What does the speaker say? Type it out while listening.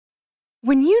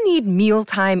When you need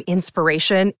mealtime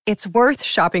inspiration, it's worth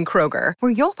shopping Kroger,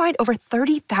 where you'll find over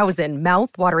 30,000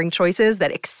 mouth-watering choices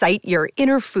that excite your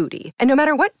inner foodie. And no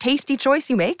matter what tasty choice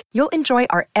you make, you'll enjoy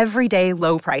our everyday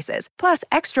low prices, plus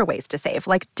extra ways to save,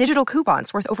 like digital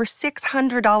coupons worth over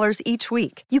 $600 each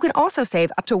week. You can also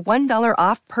save up to $1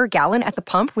 off per gallon at the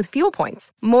pump with fuel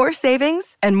points. More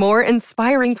savings and more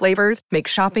inspiring flavors make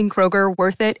shopping Kroger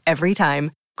worth it every time.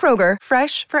 Kroger,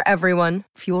 fresh for everyone.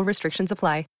 Fuel restrictions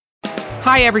apply.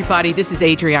 Hi, everybody. This is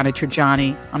Adriana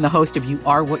Trajani. I'm the host of You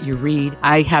Are What You Read.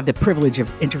 I have the privilege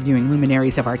of interviewing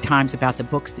luminaries of our times about the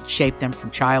books that shaped them from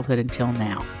childhood until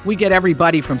now. We get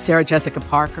everybody from Sarah Jessica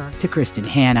Parker to Kristen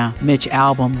Hanna, Mitch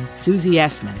Albom, Susie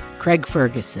Essman, Craig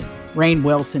Ferguson, Rainn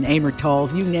Wilson, Amor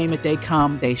Tolls, you name it, they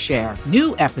come, they share.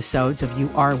 New episodes of You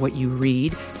Are What You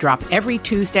Read drop every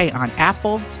Tuesday on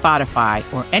Apple, Spotify,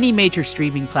 or any major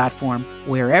streaming platform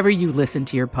wherever you listen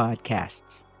to your podcasts.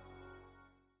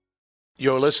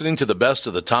 You're listening to the best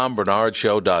of the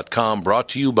TomBernardShow.com, brought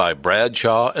to you by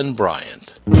Bradshaw and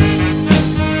Bryant. Who,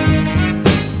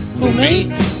 me?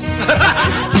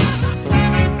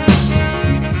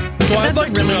 Well, I'd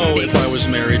like to know if I was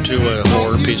married to a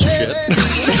whore piece of shit.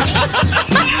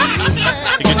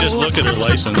 You could just look at her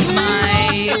license.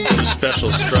 The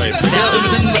special stripe. That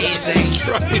was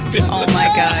amazing. Oh my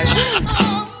gosh.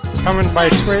 Coming by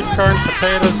sweet corn,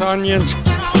 potatoes, onions,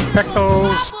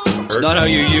 pickles. It's not how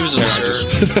you use them, sir.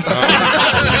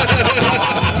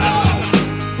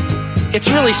 It's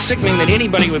really sickening that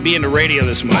anybody would be into radio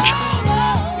this much.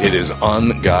 It is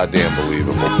ungoddamn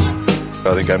believable.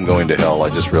 I think I'm going to hell. I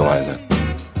just realized it.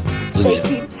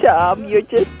 Thank you, Tom. You're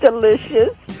just delicious.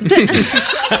 This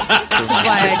is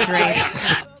why I drink.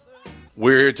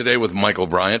 We're here today with Michael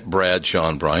Bryant,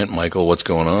 Bradshaw Bryant. Michael, what's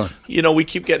going on? You know, we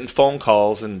keep getting phone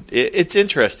calls, and it's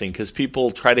interesting because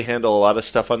people try to handle a lot of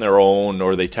stuff on their own,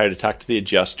 or they try to talk to the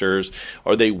adjusters,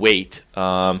 or they wait,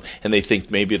 and they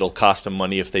think maybe it'll cost them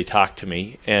money if they talk to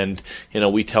me. And, you know,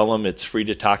 we tell them it's free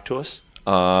to talk to us.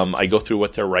 I go through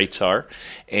what their rights are,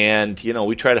 and, you know,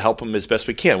 we try to help them as best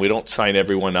we can. We don't sign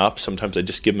everyone up. Sometimes I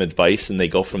just give them advice, and they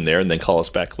go from there and then call us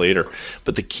back later.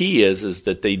 But the key is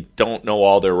that they don't know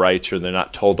all their rights, or they're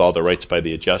not told all their rights by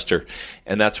the adjuster.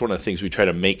 And that's one of the things we try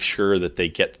to make sure that they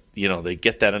get, you know, they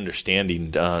get that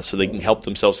understanding so they can help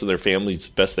themselves and their families as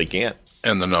best they can.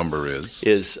 And the number is?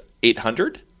 Is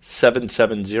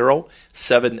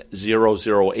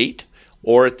 800-770-7008.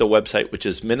 Or at the website, which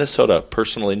is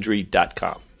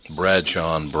minnesotapersonalinjury.com.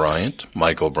 Bradshaw and Bryant,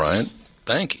 Michael Bryant,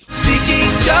 thank you. Seeking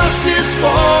justice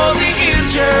for the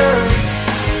injured,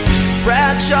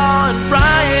 Bradshaw and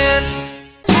Bryant.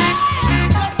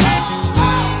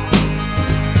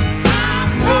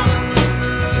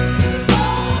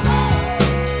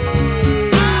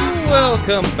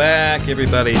 Welcome back,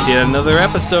 everybody, to yet another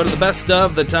episode of the Best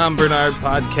of the Tom Bernard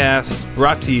Podcast,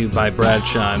 brought to you by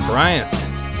Bradshaw and Bryant.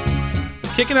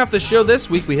 Kicking off the show this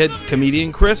week, we had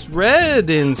comedian Chris Redd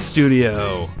in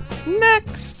studio.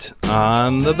 Next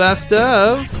on the Best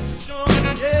of.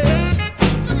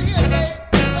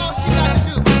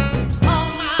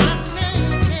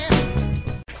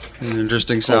 An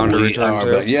interesting sound to return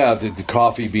to. Yeah, the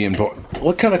coffee being poured.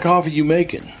 What kind of coffee you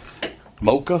making?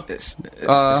 Mocha? It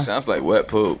sounds like wet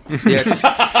poop. Yeah, it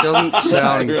doesn't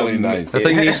sound really nice. The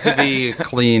thing needs to be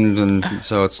cleaned, and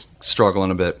so it's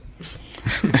struggling a bit.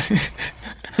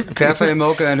 Cafe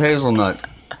mocha and hazelnut.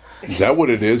 Is that what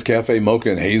it is? Cafe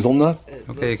mocha and hazelnut?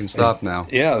 Okay, you can stop now.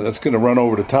 Yeah, that's going to run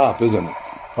over the top, isn't it?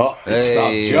 Oh, it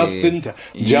stopped just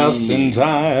in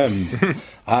time.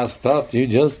 I stopped you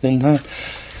just in time.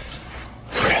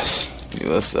 Chris.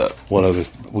 What's up?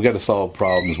 We got to solve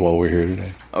problems while we're here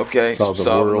today. Okay, solve the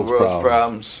world's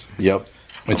problems. Yep,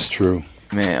 it's true.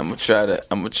 Man, I'm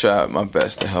gonna try my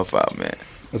best to help out, man.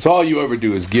 That's all you ever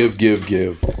do is give.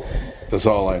 That's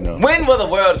all I know. When will the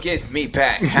world give me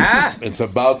back, huh? It's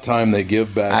about time they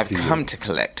give back to you. I've come to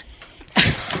collect.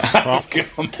 I've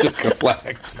come to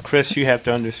collect. Chris, you have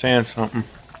to understand something.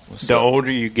 The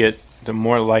older you get, the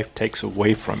more life takes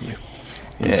away from you.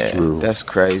 It's true. That's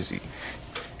crazy.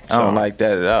 I don't like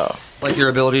that at all. Like your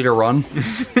ability to run?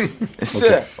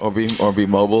 Okay. Or be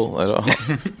mobile at all.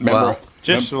 Wow.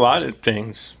 Just a lot of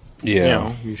things. Yeah. You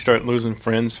know, you start losing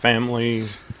friends, family.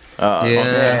 But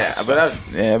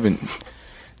I've been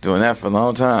doing that for a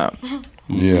long time.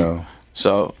 Yeah.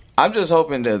 So I'm just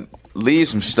hoping to leave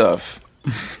some stuff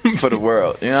for the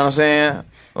world. You know what I'm saying?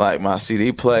 Like my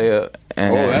CD player.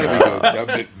 And, that'd be good.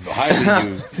 That'd be highly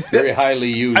used. Very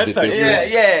highly used.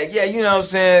 Yeah. You know what I'm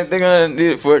saying? They're going to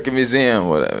need it for a museum,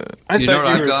 whatever. Do you know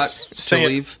what I got to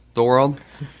leave the world?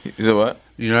 You said what?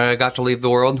 You know what I got to leave the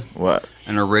world? What?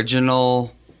 An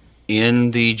original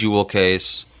in the jewel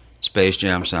case Space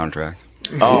Jam soundtrack.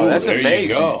 Oh, that's there you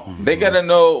amazing. go. They gotta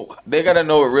know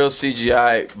what real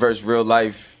CGI versus real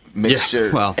life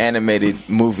mixture animated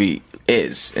movie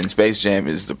is, and Space Jam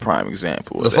is the prime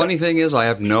example of The that. funny thing is, I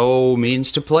have no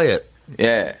means to play it.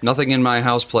 Yeah. Nothing in my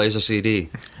house plays a CD.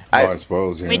 I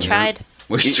suppose. We tried.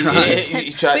 We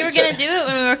tried. We were going to do it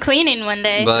when we were cleaning one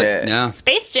day. But, yeah.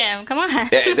 Space Jam, come on.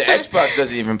 Yeah, the Xbox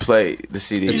doesn't even play the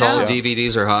CD. It's all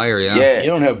DVDs or higher, yeah. Yeah. You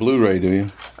don't have Blu-ray, do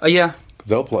you? Yeah.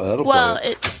 That'll play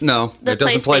it. No, the it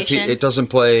doesn't play. PlayStation. It doesn't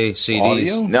play CDs.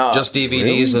 Audio? No. Just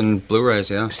DVDs Really? and Blu-rays.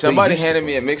 Yeah. Somebody handed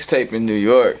me a mixtape in New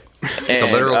York. And,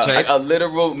 a literal tape? A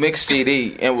literal mixed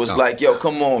CD, and was like, "Yo,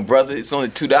 come on, brother, it's only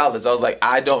 $2." I was like,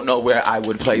 "I don't know where I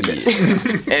would play this,"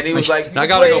 and he was like, I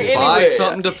gotta "Play go it buy anywhere."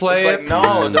 something to play It's it. like,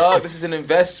 no, dog, this is an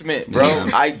investment, bro. Yeah.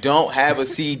 I don't have a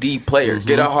CD player.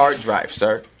 Get a hard drive,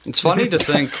 sir. It's funny to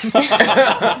think.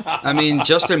 I mean,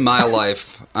 just in my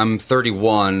life, I'm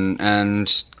 31, and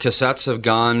cassettes have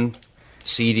gone,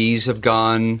 CDs have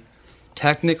gone.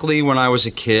 Technically, when I was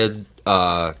a kid,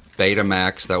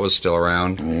 Betamax, that was still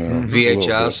around. Yeah,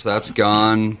 VHS, that's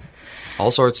gone. All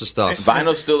sorts of stuff.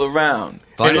 Vinyl's still around.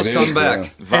 Vinyl's come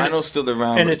back. Vinyl's still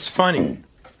around. And it's funny.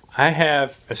 I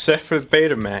have, except for the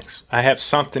Betamax, I have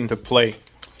something to play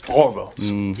all of those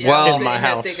Yeah, in my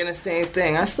house. thinking the same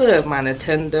thing. I still have my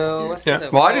Nintendo. I still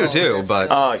have Well, I do all too, that but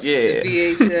stuff. yeah.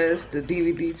 The VHS, the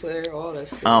DVD player, all that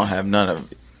stuff. I don't have none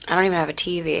of it. I don't even have a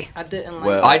TV. I didn't like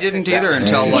Well, I didn't either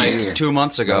until like 2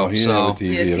 months ago. No, he didn't have a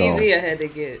TV yeah, at all. TV I had to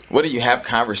get. What do you have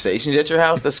conversations at your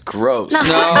house? That's gross. No,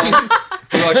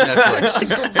 we watch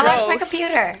Netflix. I watch my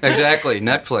computer. Exactly,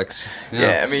 Netflix.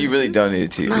 Yeah, I mean, you really don't need a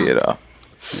TV at all.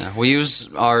 Yeah, we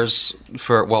use ours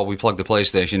for, well, we plug the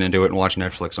PlayStation into it and watch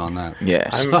Netflix on that. Yeah,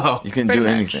 so you can do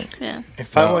anything. Yeah.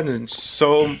 If I wasn't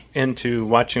so into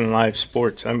watching live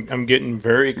sports, I'm getting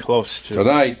very close to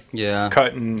Tonight. Yeah.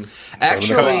 cutting.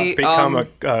 Actually, become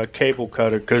a cable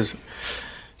cutter because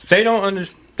they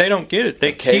don't get it.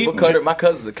 They Cable keep cutter? My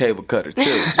cousin's a cable cutter, too.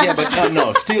 Yeah, but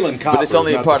no, stealing copper. But it's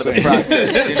only a is part not of the same.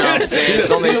 process. You know what I'm saying?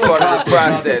 It's only a Stealing part of copper the is not the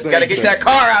process. same Got to get thing. that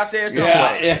car out there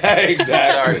somewhere. Yeah,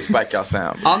 exactly. Sorry to spike y'all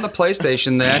sound. On the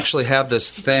PlayStation, they actually have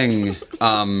this thing.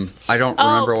 I don't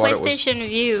remember what it was. PlayStation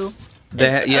View.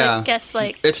 They I guess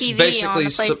like it's TV basically on the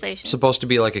PlayStation. supposed to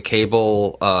be like a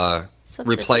cable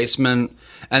replacement,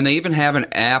 and they even have an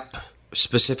app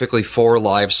specifically for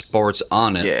live sports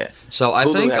on it. Yeah. So I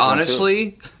Hulu think has one,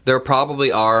 honestly, there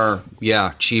probably are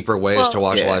cheaper ways to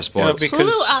watch live sports.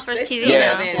 Hulu offers TV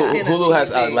Yeah, now. Hulu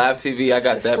has live TV. I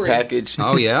got that free. package.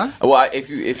 Oh yeah. Well,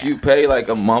 if you pay like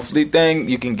a monthly thing,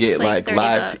 you can get It's like like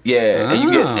live. $30. And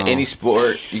you Oh. get any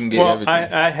sport. You can get Well, everything.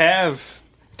 I have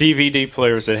DVD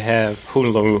players that have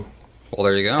Hulu Well,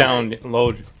 there you go.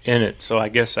 downloaded in it, so I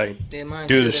guess I Yeah, mine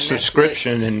do too, the the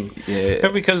subscription and Yeah.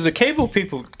 because the cable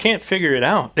people can't figure it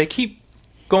out. They keep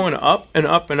going up and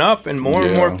up and up, and more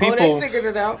and more Oh, people. they figured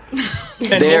it out.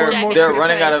 and They're more and they're more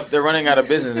running out of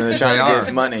business and they're trying They to are.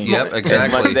 get money Yep, as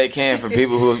exactly. much as they can for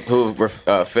people who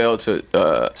failed to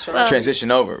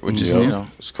transition over, which is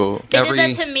it's cool. They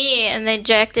did that to me, and they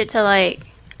jacked it to like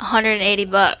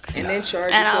 $180. And then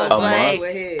charge And you I for was a like, month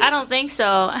ahead. I don't think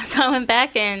so. So I went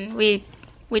back and we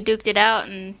duked it out,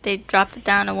 and they dropped it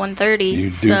down to $130.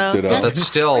 You duked it out. That's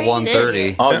still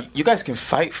 $130. Oh, you guys can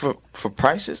fight for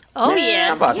prices? Oh, Man,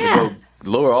 yeah. I'm about to go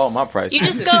lower all my prices. You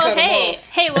just go, hey,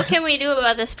 what can we do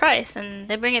about this price? And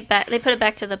they bring it back. They put it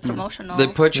back to the promotional. They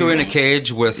put you in a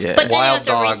cage with But then you wild have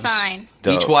to dogs. re-sign.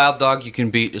 Each wild dog you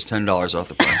can beat is $10 off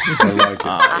the price. I like it.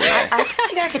 I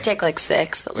think I could take like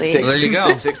 6 at least. There you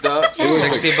go. Six dogs?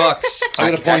 $60.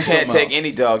 I can't take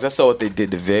any dogs. I saw what they did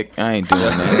to Vic. I ain't doing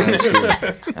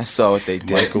that. I saw what they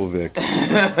did. Michael Vick.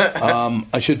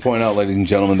 I should point out, ladies and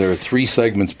gentlemen, there are 3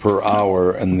 segments per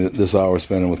hour, and this hour is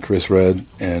spent with Chris Redd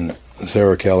and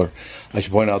Sarah Keller. I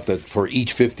should point out that for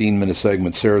each 15-minute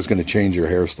segment, Sarah's going to change her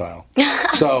hairstyle.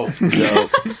 So,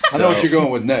 I know what you're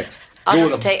going with next. I'll Go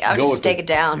just with take it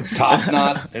down. Top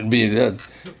knot and be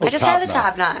I just had a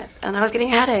top knot, and I was getting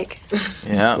a headache.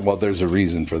 Yeah. Well, there's a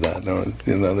reason for that. No,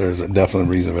 there's a definite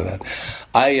reason for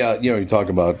that. You talk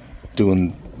about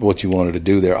doing what you wanted to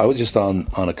do there. I was just on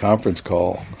a conference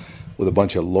call with a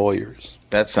bunch of lawyers.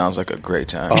 That sounds like a great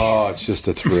time. Oh, it's just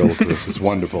a thrill, Chris. It's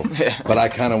wonderful. But I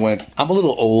kind of went, I'm a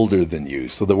little older than you,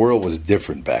 so the world was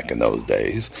different back in those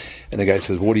days. And the guy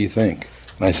says, what do you think?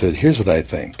 And I said, here's what I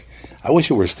think. I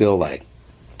wish it were still like,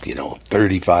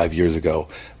 35 years ago,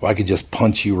 where I could just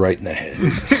punch you right in the head.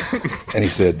 And he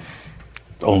said,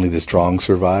 only the strong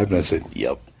survive? And I said,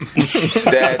 yep.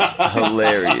 That's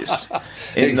hilarious.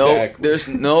 And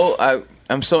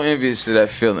I'm so envious of that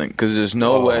feeling because there's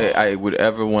no way I would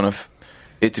ever want to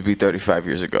it to be 35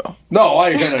 years ago. No,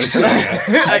 I can understand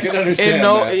that. I can understand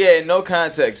that. In no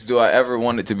context do I ever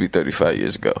want it to be 35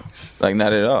 years ago. Like,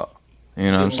 not at all.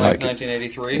 You know what I'm saying?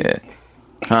 1983? Yeah.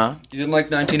 Huh? You didn't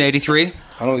like 1983?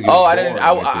 I don't think I didn't.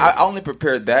 I only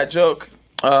prepared that joke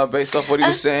based off what he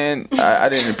was saying. I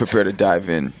didn't prepare to dive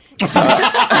in.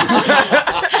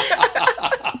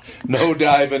 No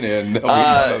diving in. No,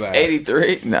 none of that.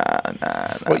 83? Nah.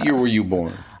 What year were you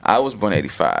born? I was born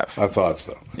 85. I thought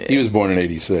so. Yeah. He was born in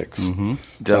 86. Mm-hmm.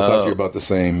 I thought you were about the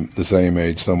same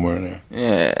age somewhere in there.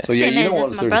 Yeah. So yeah, you don't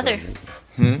want my brother.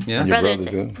 Yeah. Your brother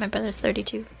too? My brother's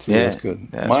 32. So that's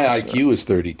good. My IQ is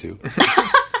 32.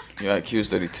 Your IQ is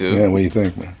 32. Yeah, what do you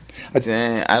think, man?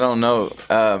 I don't know.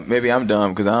 Maybe I'm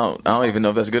dumb because I don't even know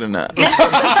if that's good or not.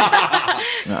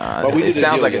 It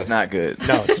sounds like it's not good.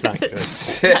 No, it's not good.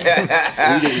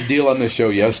 We did a deal on the show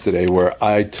yesterday where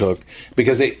I took,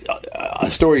 because a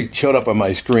story showed up on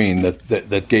my screen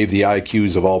that gave the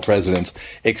IQs of all presidents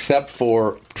except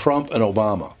for Trump and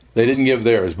Obama. They didn't give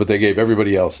theirs, but they gave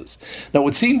everybody else's. Now, it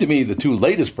would seem to me the two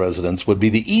latest presidents would be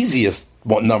the easiest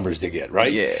numbers to get,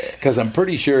 right? Yeah. Because I'm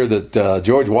pretty sure that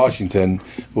George Washington,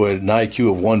 who had an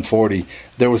IQ of 140,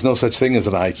 there was no such thing as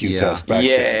an IQ test back then.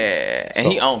 Yeah, and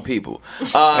he owned people.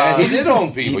 And he did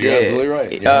own people. You're absolutely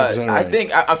right. I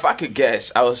think if I could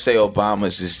guess, I would say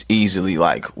Obama's is easily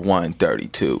like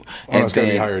 132. And it's going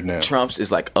to be then higher than that. Trump's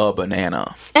is like a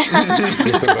banana.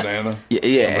 Just a banana?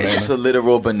 Yeah, it's just a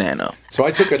literal banana. So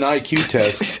I took an IQ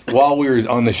test while we were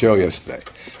on the show yesterday.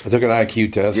 I took an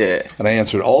IQ test, and I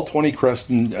answered all 20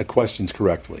 questions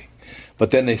correctly.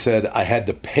 But then they said I had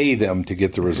to pay them to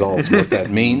get the results, what that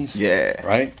means,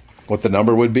 right? What the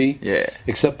number would be. Yeah.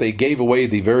 Except they gave away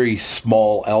the very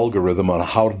small algorithm on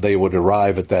how they would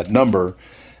arrive at that number.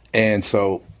 And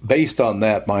so based on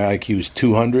that, my IQ is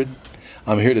 200.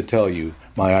 I'm here to tell you,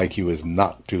 my IQ is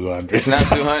not 200. It's not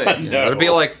 200. No. That'd be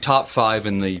like top 5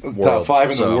 in the world. Top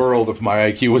 5 in the world if my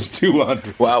IQ was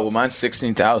 200. Wow, well, mine's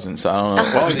 16,000, so I don't know.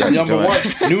 Well, number one.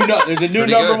 There's a new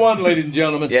number one, ladies and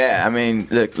gentlemen. Yeah, I mean,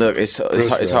 look,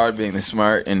 it's hard being this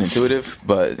smart and intuitive,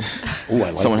 but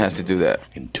someone has to do that.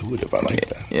 Intuitive, I like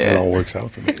that. Yeah. It all works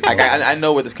out for me. I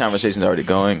know where this conversation's already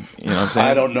going. You know what I'm saying?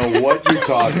 I don't know what you're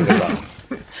talking about.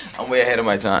 I'm way ahead of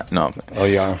my time. No. Oh,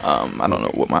 yeah? I don't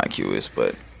know what my IQ is,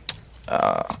 but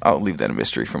I'll leave that a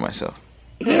mystery for myself.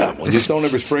 Yeah, well, just don't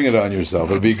ever spring it on yourself.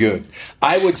 It'd be good.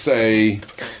 I would say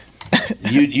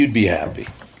you'd be happy.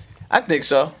 I think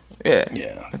so. Yeah.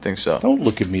 Yeah. I think so. Don't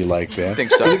look at me like that. I think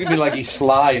so. You look at me like he's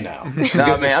sly now.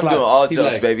 Nah, man, I'm doing all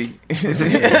jokes, baby.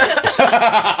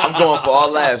 I'm going for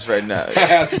all laughs right now.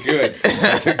 That's good.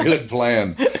 That's a good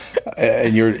plan.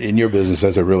 And in your business,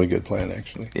 that's a really good plan,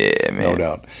 actually. Yeah, man. No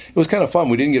doubt. It was kind of fun.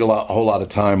 We didn't get a whole lot of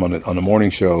time on the morning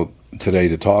show today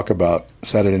to talk about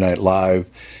Saturday Night Live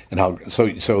and how. So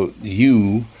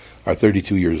you are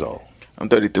 32 years old. I'm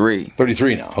 33.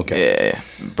 33 now. Okay. Yeah.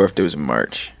 Birthday was in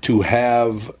March. To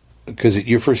have, because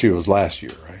your first year was last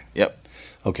year, right? Yep.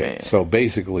 Okay. Yeah. So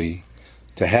basically,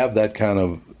 to have that kind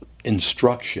of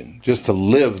instruction, just to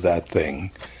live that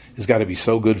thing, has got to be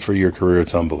so good for your career.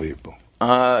 It's unbelievable.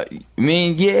 I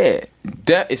mean, yeah,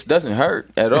 it doesn't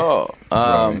hurt at all.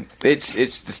 Right.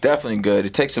 It's definitely good.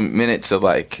 It takes a minute to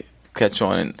like catch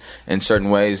on in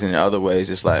certain ways, and in other ways,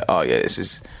 it's like, oh yeah, this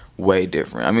is way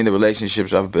different. I mean, the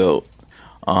relationships I've built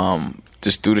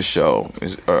just through the show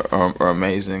are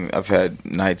amazing. I've had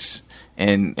nights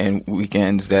and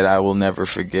weekends that I will never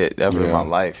forget ever in my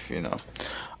life. You know,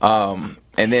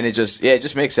 and then it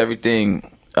just makes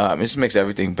everything. It just makes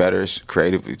everything better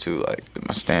creatively too. Like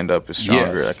my stand-up is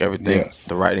stronger. Yes. Like everything,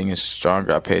 the writing is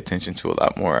stronger. I pay attention to a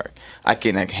lot more. I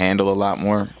can handle a lot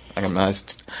more. Like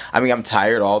I'm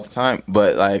tired all the time,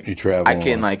 but like I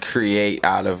can like create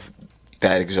out of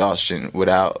that exhaustion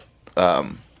without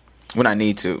when I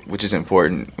need to, which is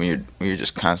important when you're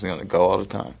just constantly on the go all the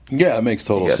time. Yeah, it makes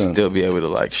total sense. You gotta still be able to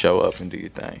like show up and do your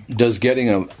thing. Does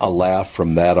getting a laugh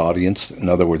from that audience, in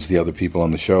other words, the other people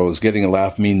on the show, is getting a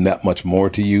laugh mean that much more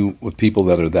to you with people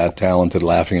that are that talented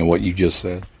laughing at what you just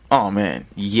said? Oh man,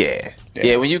 yeah.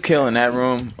 When you kill in that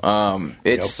room,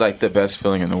 it's like the best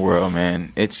feeling in the world,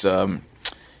 man. It's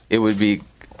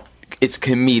it's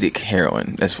comedic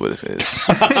heroin. That's what it is.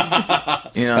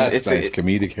 You know, that's nice.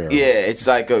 Comedic heroin. Yeah, it's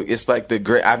like the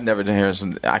great. I've never done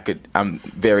heroin. I'm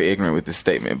very ignorant with this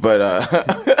statement, but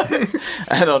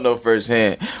I don't know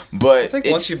firsthand. But I think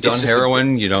once you've done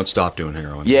heroin, you don't stop doing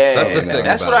heroin. Yeah, that's the thing.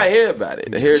 That's what I hear about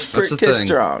it. I hear it's pretty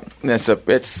strong.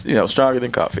 It's stronger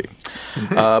than coffee,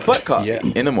 but coffee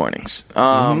in the mornings.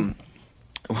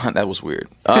 That was weird.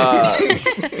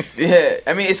 Yeah,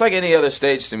 I mean, it's like any other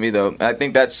stage to me, though. I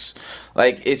think that's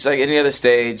like it's like any other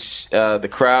stage. The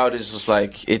crowd is just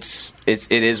like it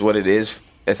is what it is.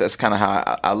 That's kind of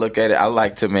how I look at it. I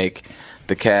like to make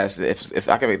the cast. If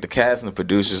I can make the cast and the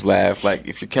producers laugh, like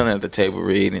if you're killing at the table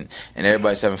read and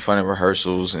everybody's having fun in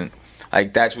rehearsals and.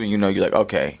 Like that's when you know you're like,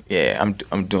 okay, yeah, I'm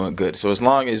doing good. So as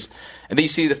long as, and then you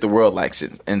see if the world likes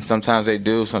it, and sometimes they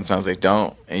do, sometimes they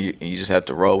don't, and you just have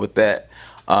to roll with that.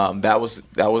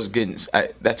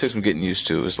 That took some getting used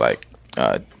to. It's like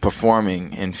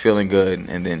performing and feeling good,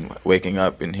 and then waking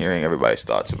up and hearing everybody's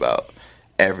thoughts about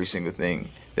every single thing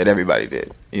that everybody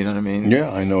did. You know what I mean?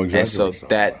 Yeah, I know exactly. And so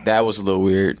that was a little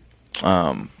weird.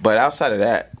 But outside of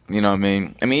that, you know what I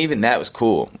mean? I mean, even that was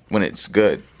cool when it's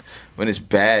good. When it's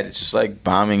bad, it's just like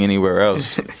bombing anywhere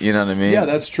else. You know what I mean? Yeah,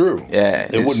 that's true. Yeah,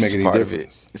 it wouldn't make any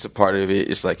difference. It's a part of it.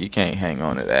 It's like you can't hang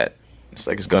on to that. It's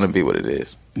like it's gonna be what it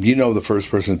is. You know, the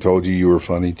first person that told you were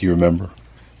funny. Do you remember?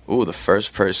 Ooh, the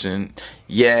first person.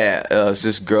 Yeah, it's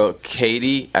this girl,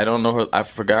 Katie. I don't know her. I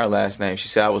forgot her last name. She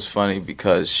said I was funny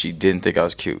because she didn't think I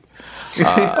was cute.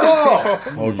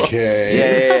 Okay.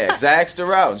 Yeah. Because I asked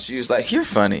her out, and she was like, "You're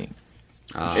funny."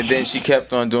 And then she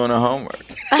kept on doing her homework.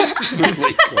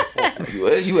 Really cool.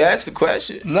 You asked the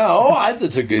question. No,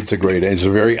 it's a great answer. It's a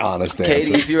very honest answer.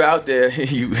 Katie, if you're out there,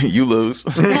 you lose.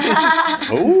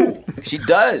 Ooh. She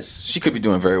does. She could be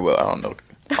doing very well. I don't know.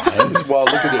 Well,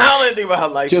 look at it. I don't know anything about her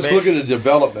life. Just look at the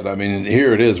development. I mean,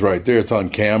 here it is right there. It's on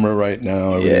camera right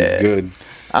now. Everything's good.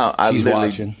 I She's literally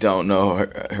watching. don't know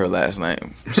her last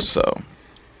name. So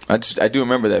I do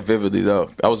remember that vividly,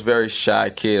 though. I was a very shy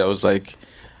kid. I was like...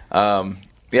 I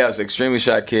was an extremely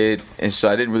shy kid, and so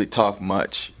I didn't really talk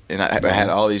much. And I had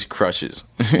all these crushes.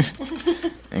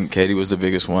 And Katie was the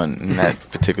biggest one in that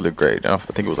particular grade. I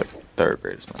think it was like third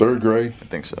grade or something. Third grade? I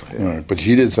think so, yeah. All right, but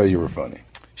she did say you were funny.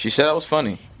 She said I was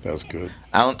funny. That was good.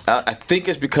 I think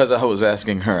it's because I was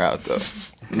asking her out, though.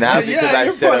 Not because I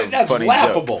you're said funny. a That's funny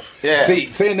laughable. joke. Yeah.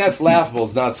 See, saying that's laughable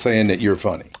is not saying that you're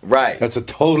funny. Right. That's a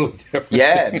totally different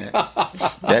Yeah, thing. man.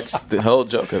 That's the whole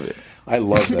joke of it. I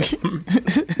love that.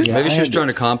 Maybe she was trying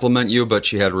to compliment you, but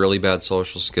she had really bad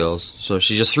social skills. So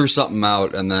she just threw something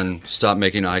out and then stopped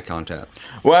making eye contact.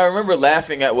 Well, I remember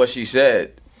laughing at what she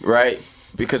said, right?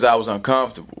 Because I was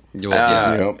uncomfortable.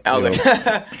 I was like,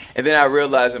 and then I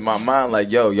realized in my mind, like,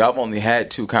 yo, y'all have only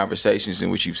had 2 conversations in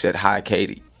which you've said, "Hi,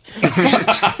 Katie."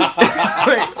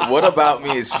 Wait, what about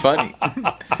me is funny?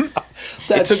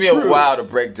 It took me a while to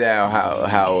break down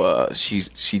how she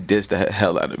dissed the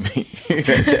hell out of me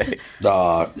that day.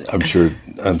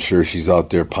 I'm sure she's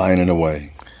out there pining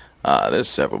away. There's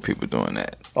several people doing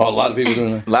that. Oh, a lot of people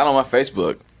doing that? A lot on my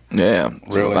Facebook. Yeah.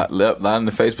 Really? A lot in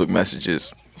the Facebook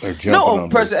messages. They're jumping No, on a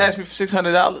person asked me for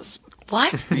 $600.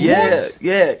 What? Yeah,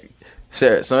 yeah.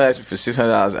 Sarah, someone asked me for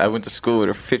 $600. I went to school with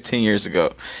her 15 years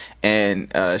ago.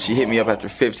 And she hit me up after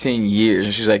 15 years,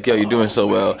 and she's like, "Yo, you're doing so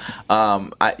well.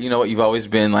 You know what? You've always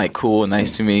been like cool and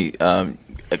nice to me.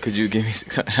 Could you give me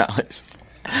 $600?"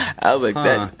 I was like,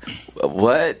 "That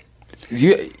what?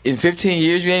 You in 15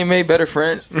 years you ain't made better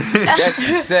friends? That's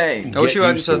insane." I wish you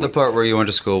hadn't said the part where you went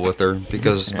to school with her,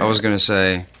 because I was going to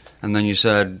say, and then you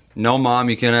said, "No, Mom,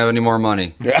 you can't have any more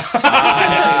money." There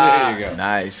you go.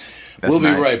 Nice. We'll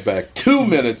be right back. 2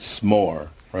 minutes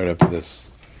more right after this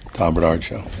Tom Bernard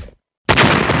Show.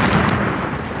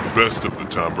 Best of the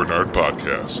Tom Bernard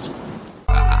Podcast.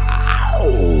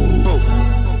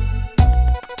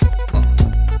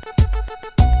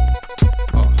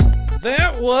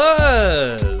 That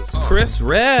was Chris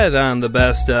Redd on the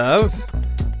Best Of.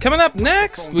 Coming up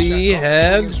next, we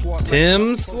have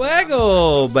Tim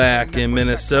Slagle back in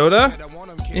Minnesota.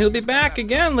 He'll be back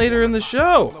again later in the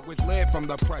show.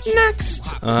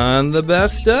 Next on the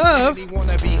Best Of.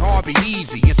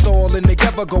 It's all in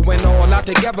together, going all out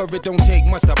together. It don't take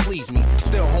much to please me.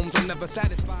 Still, homes are never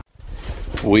satisfied.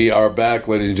 We are back,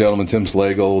 ladies and gentlemen. Tim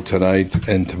Slagle tonight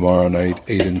and tomorrow night,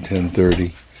 8 and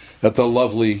 10:30, at the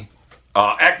lovely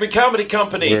Acme Comedy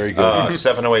Company. Very good.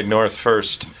 708 North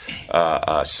First,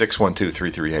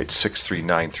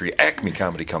 612-338-6393,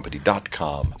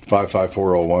 acmecomedycompany.com.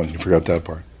 55401. You forgot that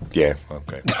part. Yeah,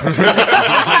 okay.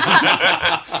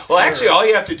 Well, actually, all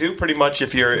you have to do pretty much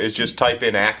is just type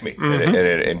in Acme,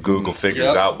 and Google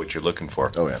figures out what you're looking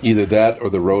for. Oh, yeah. Either that or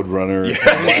the Roadrunner.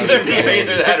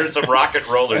 Either that or some rocket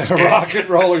roller skates. Rocket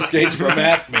roller skates from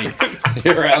Acme.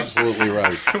 You're absolutely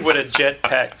right. With a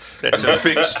jetpack. That's a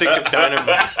big stick of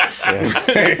dynamite.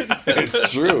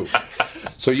 It's true.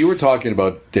 So you were talking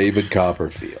about David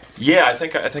Copperfield. Yeah, I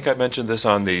think I mentioned this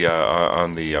on the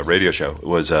radio show. It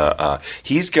was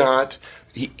he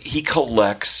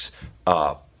collects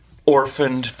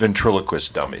orphaned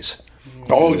ventriloquist dummies.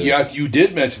 Oh, yeah, you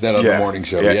did mention that on the morning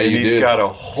show. Yeah, and you he's did. got a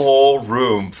whole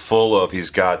room full of. He's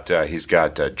got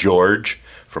George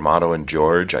from Otto and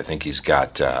George. I think he's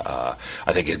got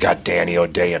Danny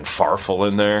O'Day and Farfel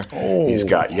in there. Oh. He's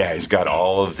got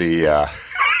all of the.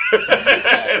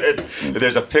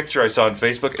 There's a picture I saw on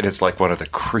Facebook, and it's like one of the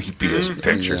creepiest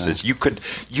pictures. Yeah. It's,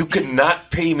 you could not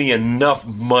pay me enough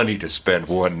money to spend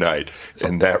one night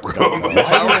in that room. If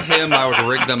I were him, I would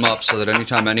rig them up so that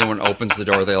anytime anyone opens the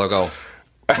door, they'll go.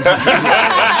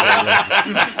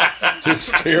 Just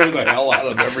scare the hell out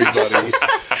of everybody.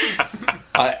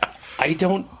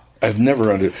 I've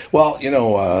never understood. Well,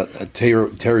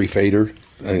 Terry Fader.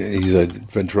 He's a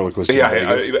ventriloquist. Yeah,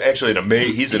 actually,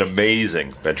 he's an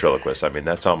amazing ventriloquist. I mean,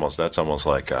 that's almost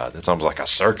like a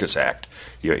circus act.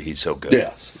 Yeah, he's so good.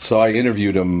 Yes. So I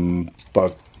interviewed him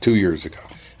about 2 years ago,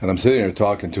 and I'm sitting there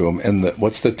talking to him. And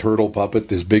what's the turtle puppet?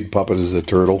 This big puppet is the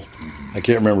turtle. I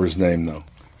can't remember his name though,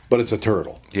 but it's a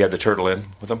turtle. He had the turtle in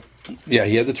with him. Yeah,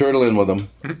 he had the turtle in with him,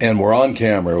 and we're on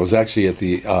camera. It was actually at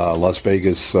the Las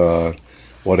Vegas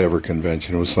whatever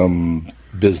convention. It was some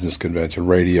business convention,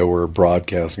 radio or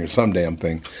broadcasting or some damn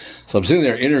thing. So I'm sitting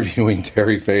there interviewing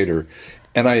Terry Fader,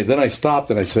 and then I stopped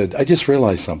and I said, I just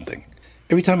realized something.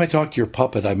 Every time I talk to your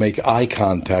puppet, I make eye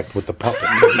contact with the puppet.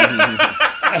 And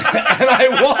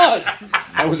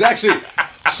I was actually.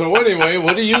 So anyway,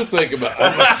 what do you think about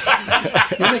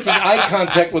it? You're making eye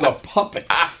contact with a puppet.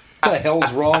 What the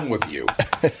hell's wrong with you?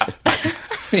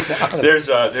 There's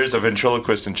a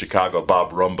ventriloquist in Chicago.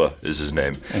 Bob Rumba is his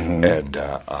name, and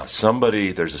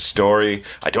there's a story.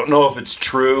 I don't know if it's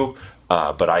true,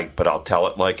 but I'll tell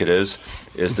it like it is.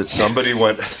 Is that somebody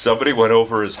went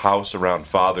over his house around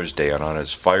Father's Day, and on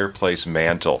his fireplace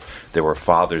mantle there were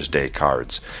Father's Day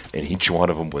cards, and each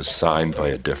one of them was signed by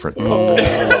a different puppet.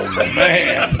 Oh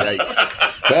man,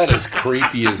 that is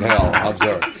creepy as hell. I'm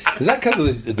sorry. Is that because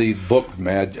of the book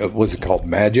was it called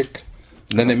Magic?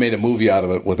 And then they made a movie out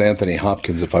of it with Anthony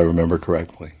Hopkins, if I remember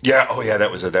correctly. Yeah,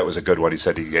 that was a good one. He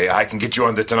said, I can get you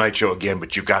on the Tonight Show again,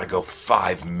 but you've got to go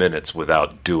 5 minutes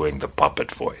without doing the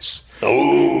puppet voice.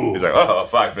 Oh, he's like,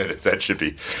 5 minutes. That should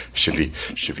be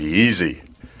easy.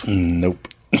 Nope.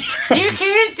 You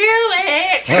can't do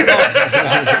it.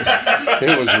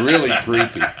 It was really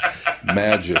creepy.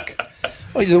 Magic.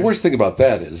 Well, the worst thing about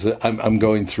that is I'm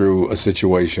going through a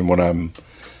situation when I'm.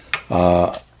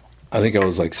 I think I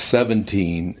was like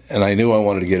 17, and I knew I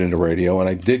wanted to get into radio, and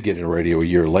I did get into radio a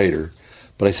year later.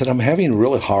 But I said, I'm having a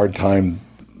really hard time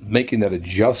making that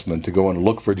adjustment to go and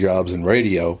look for jobs in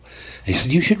radio. And he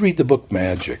said, you should read the book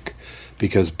Magic,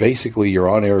 because basically your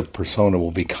on-air persona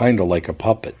will be kind of like a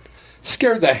puppet.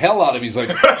 Scared the hell out of me. He's like,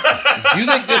 you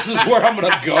think this is where I'm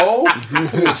going to go?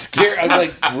 I was scared. I was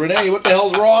like, Renee, what the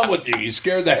hell's wrong with you? You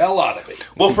scared the hell out of me.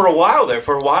 Well, for a while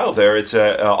there, it's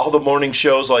all the morning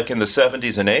shows like in the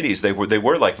 70s and 80s. They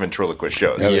were like ventriloquist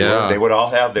shows. Yeah. They would all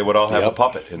have a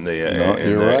puppet in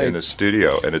the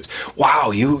studio, and it's wow.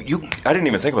 You I didn't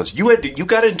even think about this. You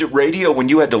got into radio when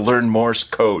you had to learn Morse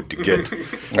code to get to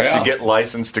get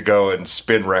licensed to go and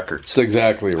spin records. That's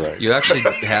exactly right. You actually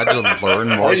had to learn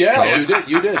Morse code. You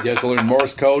did. You had to learn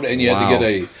Morse code, and you had to get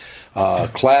a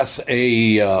Class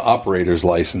A operator's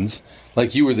license.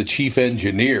 Like you were the chief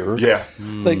engineer. Yeah.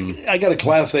 It's like, I got a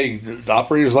Class A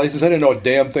operator's license. I didn't know a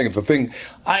damn thing. If the thing,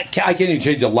 I can't even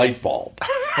change a light bulb.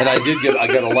 And I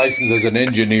got a license as an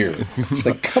engineer. It's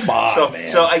like, come on, man.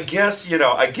 So I guess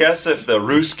if the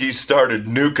Ruskies started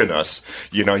nuking us,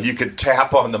 you could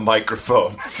tap on the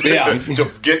microphone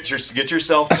to get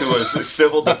yourself to a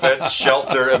civil defense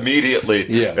shelter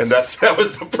immediately. Yes. And that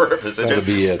was the purpose. That'd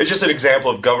be it. It's just an example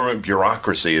of government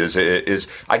bureaucracy. Is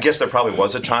I guess there probably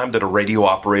was a time that a radio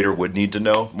operator would need to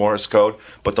know Morse code,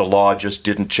 but the law just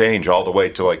didn't change all the way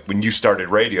to like when you started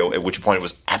radio, at which point it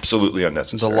was absolutely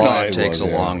unnecessary. The law takes a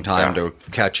long time to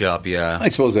catch up, I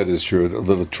suppose that is true, a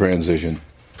little transition.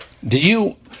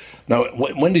 When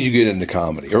did you get into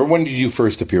comedy? Or when did you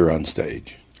first appear on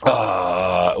stage?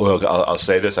 Well, I'll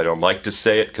say this. I don't like to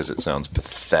say it because it sounds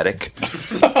pathetic.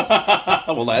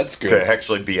 Well, that's good. To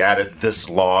actually be at it this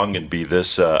long and be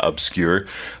this obscure.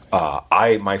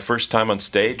 My first time on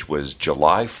stage was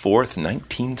July 4th,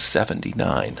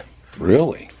 1979.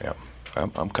 Really? Yeah.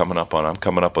 I'm coming up on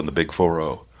the big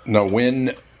 4-0. Now,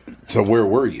 so where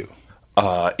were you?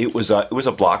 It was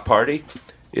a block party.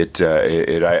 I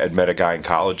had met a guy in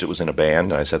college that was in a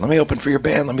band, and I said, let me open for your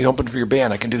band.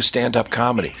 I can do stand-up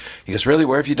comedy. He goes, really?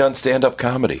 Where have you done stand-up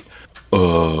comedy? Where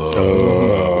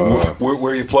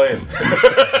are you playing?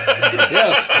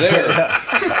 Yes, there.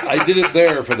 I did it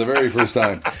there for the very first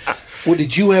time. Well,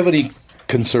 did you have any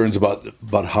concerns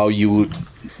about how you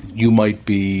might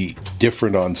be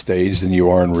different on stage than you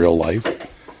are in real life?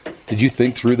 Did you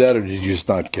think through that, or did you just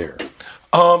not care?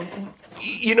 There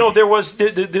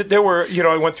were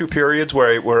I went through periods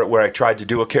where I tried to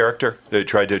do a character. I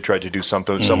tried to do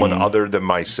someone other than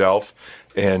myself.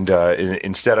 And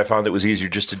instead, I found it was easier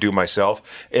just to do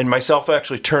myself. And myself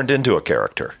actually turned into a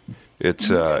character. It's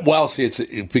it's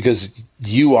because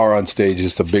you are on stage,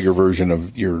 just a bigger version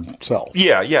of yourself.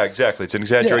 Yeah, exactly. It's an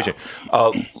exaggeration.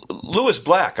 Yeah. Lewis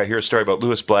Black, I hear a story about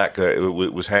Lewis Black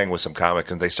was hanging with some comics,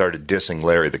 and they started dissing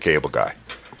Larry the Cable Guy.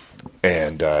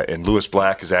 And Lewis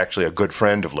Black is actually a good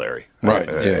friend of Larry. Right.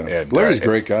 And Larry's a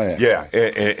great guy. Yeah.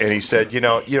 And he said,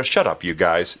 shut up, you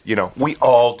guys. We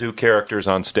all do characters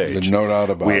on stage. There's no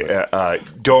doubt about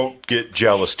it. Don't get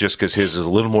jealous just because his is a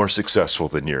little more successful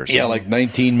than yours. Yeah, like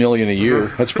 $19 million a year.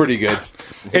 That's pretty good.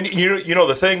 And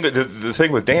the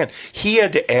thing with Dan, he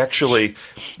had to actually,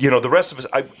 the rest of us.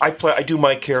 I do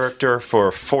my character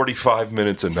for 45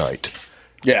 minutes a night.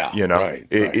 Yeah,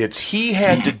 right. He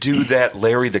had to do that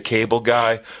Larry the Cable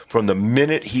Guy from the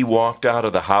minute he walked out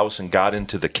of the house and got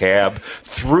into the cab,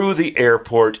 through the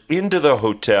airport, into the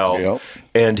hotel,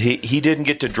 and he didn't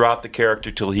get to drop the character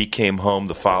till he came home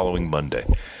the following Monday.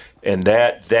 And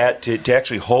that to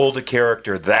actually hold a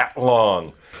character that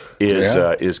long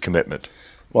is commitment.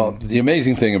 Well, the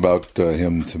amazing thing about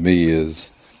him to me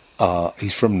is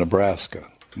he's from Nebraska.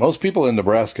 Most people in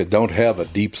Nebraska don't have a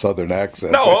deep Southern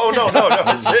accent. No.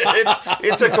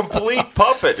 It's a complete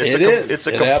puppet. It's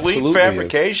a complete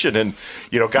fabrication. And,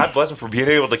 God bless him for being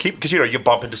able to keep, because, you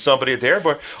bump into somebody at the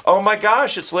airport. Oh, my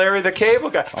gosh, it's Larry the Cable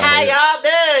Guy. How y'all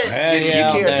doing?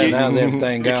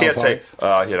 You can't say,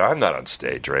 I'm not on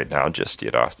stage right now. Just,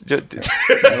 leave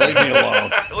me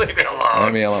alone. Leave me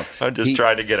alone. I'm just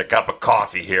trying to get a cup of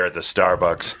coffee here at the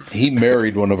Starbucks. He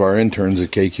married one of our interns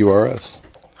at KQRS.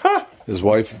 Huh. His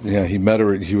wife, he met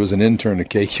her. She was an intern at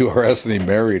KQRS, and he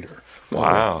married her.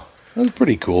 Wow. That was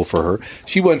pretty cool for her.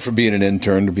 She went from being an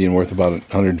intern to being worth about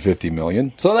 $150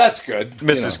 million. So that's good.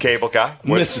 Mrs. Cable Guy.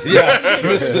 Mrs.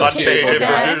 Cable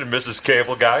Guy. Mrs.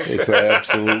 Cable Guy. It's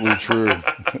absolutely true.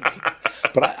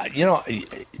 But,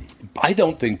 I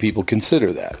don't think people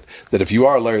consider that if you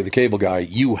are Larry the Cable Guy,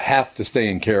 you have to stay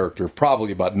in character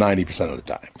probably about 90% of the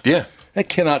time. Yeah. That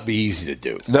cannot be easy to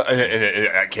do. No, and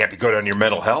it can't be good on your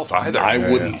mental health either. I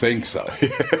wouldn't think so.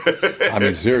 I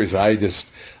mean, seriously,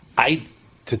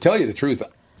 to tell you the truth,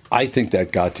 I think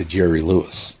that got to Jerry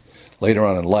Lewis later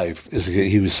on in life.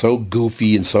 He was so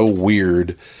goofy and so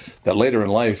weird that later in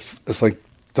life, it's like,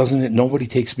 nobody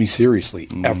takes me seriously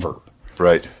ever.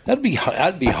 Right. That'd be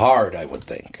hard, I would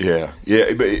think. Yeah.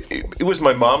 But it was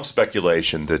my mom's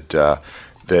speculation that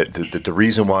the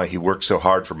reason why he worked so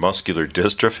hard for muscular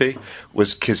dystrophy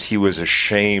was because he was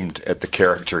ashamed at the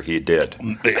character he did.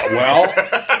 Well,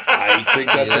 I think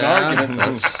that's an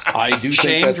argument. I do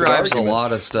shame think that's drives an argument. a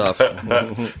lot of stuff.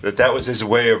 that was his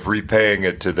way of repaying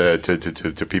it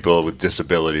to people with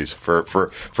disabilities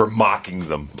for mocking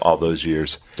them all those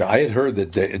years. I had heard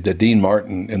that Dean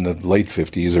Martin in the late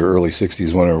 50s or early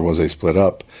 60s, whenever it was they split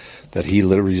up, that he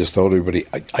literally just told everybody,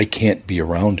 I can't be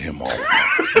around him all the time.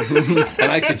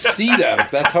 And I could see that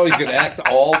if that's how he's going to act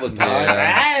all the time.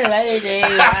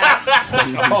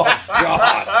 Oh,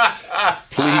 God.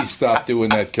 Please stop doing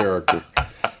that character.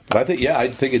 But I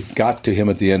think it got to him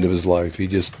at the end of his life. He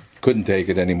just couldn't take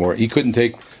it anymore. He couldn't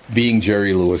take being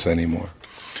Jerry Lewis anymore.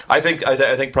 I think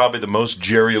probably the most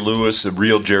the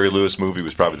real Jerry Lewis movie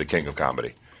was probably The King of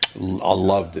Comedy. I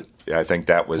loved it. I think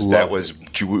that was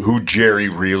who Jerry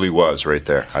really was right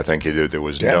there. I think there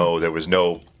was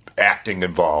no acting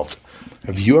involved.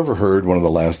 Have you ever heard one of the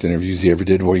last interviews he ever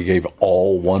did where he gave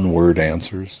all one-word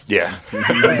answers? Yeah.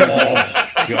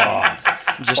 Oh, God.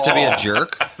 Just to be a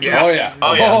jerk? Yeah. Oh, yeah.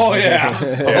 Oh, yeah.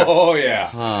 Oh,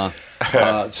 yeah. Oh,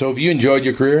 yeah. So have you enjoyed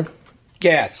your career?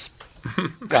 Yes. You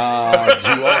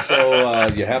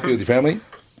happy with your family?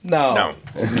 No.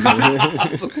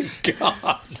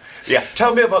 God. Yeah,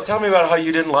 tell me about how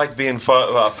you didn't like being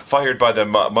fired by the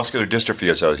Muscular Dystrophy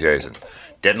Association.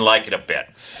 Didn't like it a bit.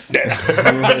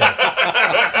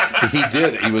 He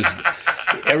did.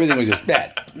 Everything was just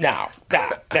bad. No.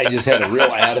 He just had a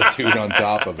real attitude on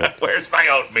top of it. Where's my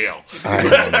oatmeal? I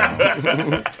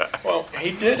don't know. Well,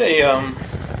 he did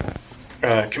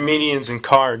a Comedians in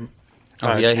Card. He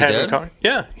did?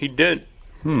 Yeah, he did.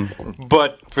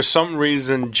 But for some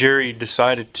reason, Jerry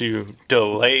decided to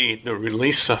delay the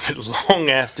release of it long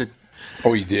after.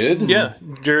 Oh, he did? Yeah,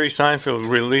 Jerry Seinfeld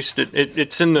released it.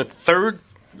 It's in the third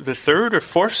or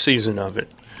fourth season of it.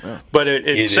 Yeah. But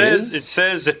it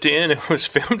says at the end it was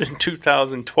filmed in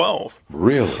 2012.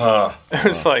 Really?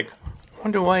 It's like, I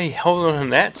wonder why he held on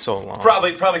that so long.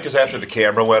 Probably because after the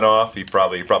camera went off, he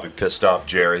probably pissed off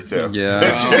Jerry too.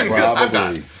 Yeah,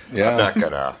 probably.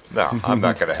 Yeah. I'm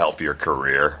not gonna help your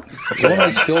career. You know what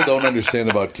I still don't understand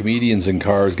about comedians in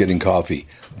cars getting coffee?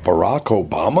 Barack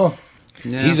Obama?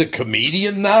 Yeah. He's a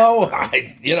comedian now?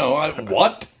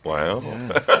 What? Well,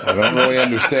 I don't really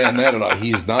understand that at all.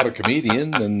 He's not a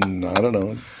comedian, and I don't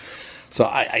know. So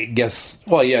I guess,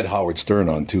 well, you had Howard Stern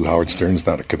on, too. Howard Stern's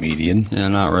not a comedian. Yeah,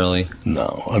 not really.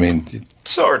 No, I mean...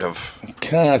 Sort of.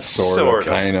 Sort of,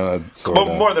 kind of.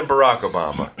 But more than Barack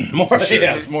Obama. more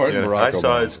than Barack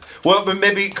Obama. But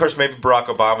maybe Barack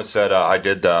Obama said, I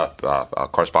did a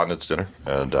correspondence dinner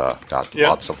and got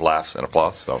lots of laughs and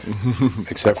applause. So,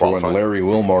 except for when Larry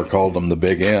Wilmore called him the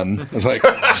Big N. It's like,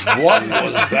 what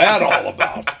was that all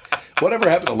about? Whatever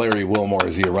happened to Larry Wilmore?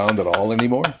 Is he around at all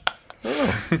anymore?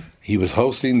 He was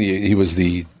hosting he was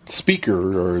the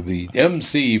speaker or the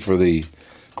MC for the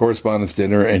correspondence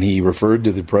dinner, and he referred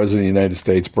to the President of the United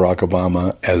States, Barack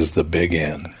Obama, as the Big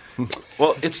N.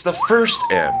 Well, it's the first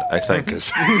N, I think,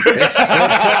 is actually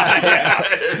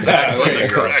the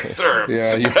correct term.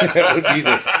 Yeah,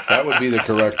 that would be the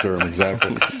correct term,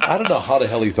 exactly. I don't know how the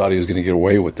hell he thought he was going to get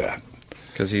away with that.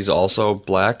 Because he's also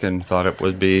black and thought it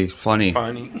would be funny.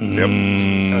 Yep.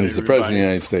 He's the President of the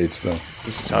United States, though.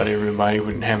 Just thought everybody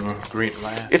would have a great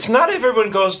laugh. It's not everyone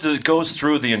goes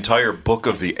through the entire book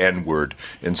of the N-word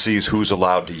and sees who's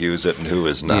allowed to use it and who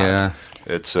is not. Yeah.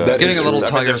 It's getting a little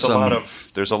tiresome.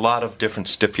 There's a lot of different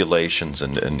stipulations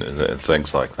and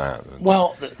things like that.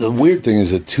 Well, the weird thing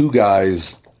is that two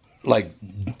guys, like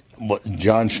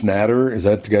John Schnatter, is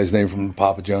that the guy's name from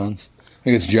Papa John's? I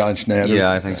think it's John Schnatter.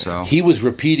 Yeah, I think so. He was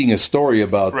repeating a story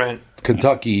about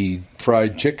Kentucky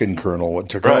Fried Chicken Colonel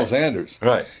to Colonel Sanders.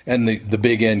 Right. And the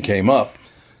Big N came up.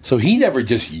 So he never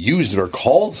just used it or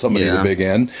called somebody the Big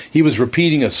N. He was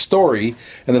repeating a story,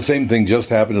 and the same thing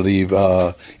just happened to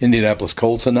the Indianapolis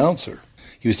Colts announcer.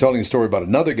 He was telling a story about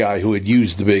another guy who had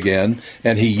used the Big N,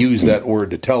 and he used that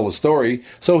word to tell the story,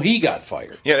 so he got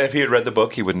fired. Yeah, if he had read the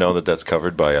book, he would know that that's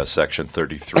covered by Section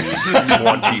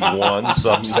 3321,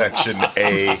 subsection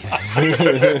A,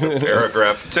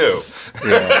 paragraph 2.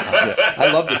 Yeah.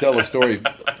 I love to tell the story.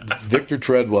 Victor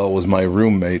Treadwell was my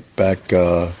roommate back,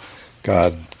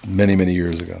 many, many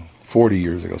years ago, 40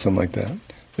 years ago, something like that,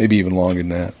 maybe even longer than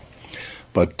that.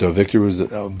 But Victor was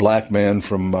a black man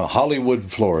from Hollywood,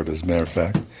 Florida, as a matter of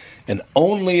fact. And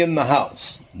only in the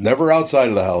house, never outside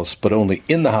of the house, but only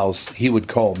in the house, he would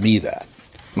call me that.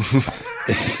 He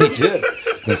did.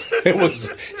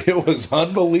 It was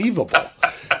unbelievable.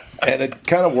 And it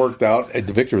kind of worked out.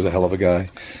 Victor was a hell of a guy.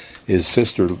 His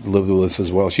sister lived with us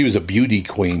as well. She was a beauty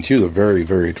queen. She was a very,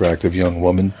 very attractive young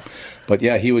woman. But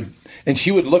yeah, he would, and she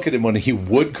would look at him when he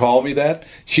would call me that.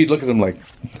 She'd look at him like,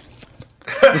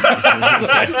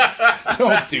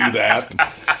 don't do that.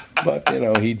 But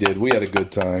he did. We had a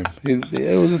good time.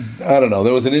 It was I don't know.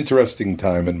 There was an interesting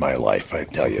time in my life, I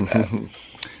tell you that.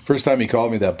 First time he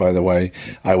called me that, by the way,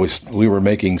 we were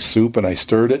making soup and I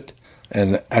stirred it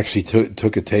and actually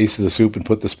took a taste of the soup and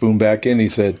put the spoon back in. He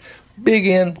said, "Big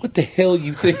N, what the hell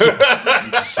you think?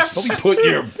 Don't be putting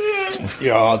your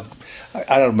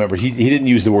I don't remember. He didn't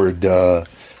use the word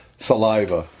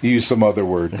saliva. He used some other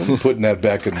word. I'm putting that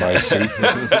back in my soup."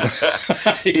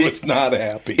 He was not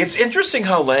happy. It's interesting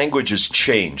how language has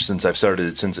changed since I've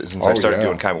started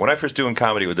doing comedy. When I first doing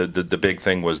comedy, the big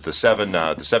thing was the seven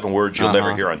words you'll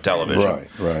never hear on television.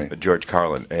 Right. George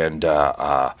Carlin, and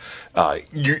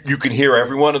you can hear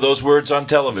every one of those words on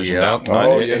television now.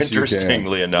 Yes,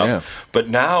 interestingly enough, but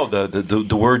now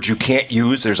the words you can't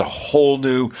use. There's a whole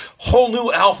new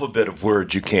alphabet of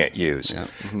words you can't use,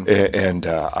 and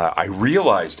I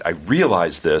realized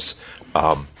this.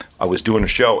 I was doing a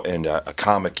show, and a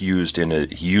comic used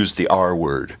the R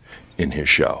word in his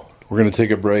show. We're going to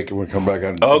take a break, and we'll come back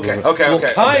on. Okay. We'll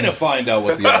kind of find out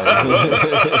what the R word is.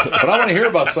 But I want to hear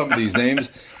about some of these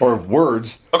names or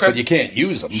words, but you can't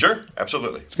use them. Sure,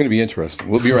 absolutely. It's going to be interesting.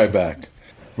 We'll be right back,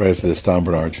 right after this Tom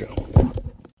Bernard Show.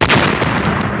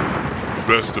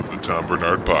 Best of the Tom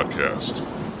Bernard Podcast.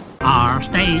 Our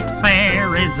state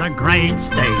fair is a great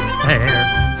state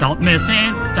fair. Don't miss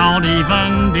it, don't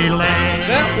even delay.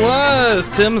 That was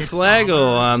Tim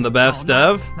Slagle on the Best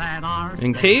Of.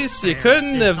 In case you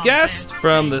couldn't have guessed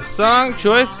from the song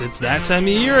choice, it's that time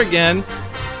of year again.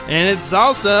 And it's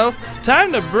also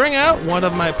time to bring out one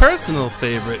of my personal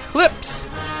favorite clips.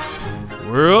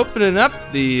 We're opening up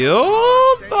the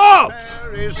old vault.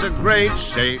 Is a great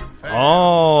state fair.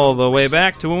 All the way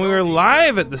back to when we were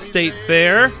live at the state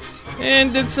fair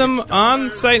and did some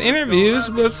on-site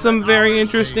interviews with some very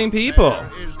interesting people.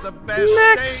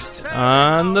 Next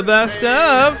on the Best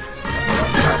Of.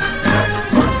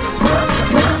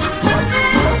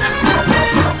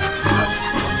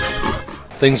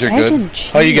 Things are Egg good. and cheese.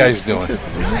 How you guys doing? This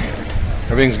is weird.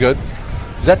 Everything's good?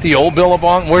 Is that the old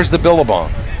Billabong? Where's the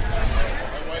Billabong?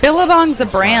 Billabong's a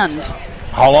brand.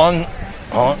 How long?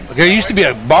 There used to be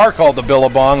a bar called the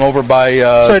Billabong over by...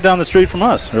 it's right down the street from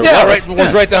us. Yeah, right. It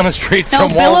was right down the street No,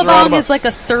 from Walls Billabong Roundabout. is like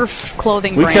a surf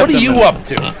clothing What brand. are you up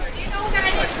to?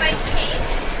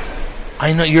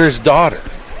 I know you're his daughter.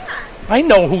 I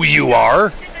know who you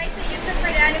are.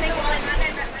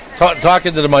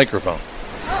 Talking to the microphone.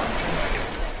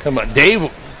 Come on,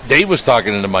 Dave was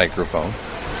talking to the microphone.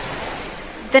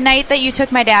 The night that you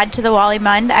took my dad to the Wally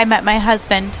Mund, I met my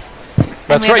husband. That's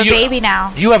and we right. have a baby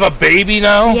now. You have a baby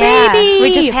now? Yeah, Baby!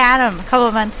 we just had him a couple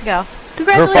of months ago.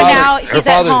 Her So now father, he's her at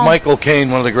father's home. Michael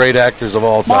Caine, one of the great actors of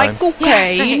all time. Michael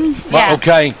Caine. Yeah.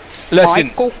 Okay, listen,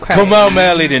 Michael Caine. come home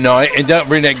early tonight and don't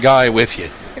bring that guy with you.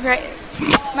 Right.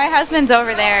 My husband's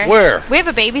over there. Where? We have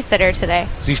a babysitter today.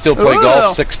 Does he still play Ooh.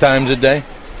 golf 6 times a day?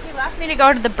 He left me to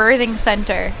go to the birthing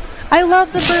center. I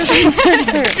love the birthing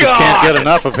center. Just can't get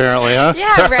enough, apparently, huh?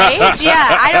 Yeah, right? Yeah,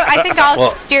 I think I'll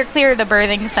Well- steer clear of the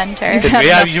birthing center.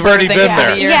 Yeah, you've already been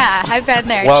there. Yeah, I've been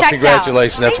there. Well, Checked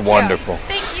congratulations. out. That's Thank you. wonderful.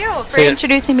 Thank you for Say it.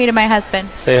 introducing me to my husband.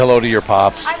 Say hello to your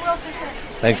pops. I will.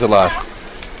 Thanks a lot.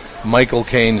 Michael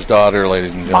Caine's daughter,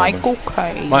 ladies and gentlemen. Michael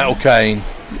Caine. Michael Caine.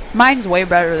 Mine's way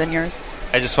better than yours.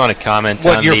 I just want to comment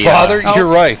What, on your the, father? You're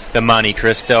right. The Monte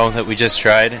Cristo that we just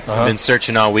tried. Uh-huh. I've been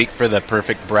searching all week for the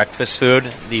perfect breakfast food.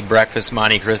 The breakfast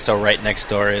Monte Cristo right next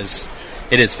door is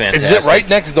fantastic. Is it right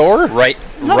next door? Right,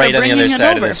 No, right they're on the other bringing it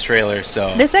side of over. this trailer.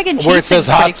 So This egg and cheese Where it says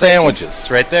thing's hot pretty crazy. sandwiches.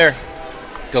 it's right there.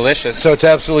 Delicious. So it's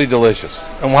absolutely delicious.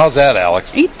 And how's that,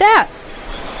 Alex? Eat that.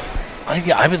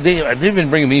 They've been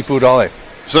bringing me food all day.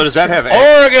 So does that have egg?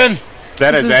 Oregon!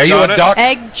 That This has is egg you on a it? duck?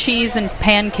 Egg, cheese, and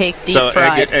pancake deep So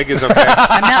fried. egg is okay.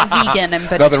 I'm not vegan. I'm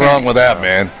vegetarian. Nothing wrong with that,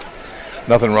 man.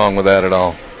 Nothing wrong with that at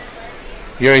all.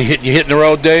 You hitting the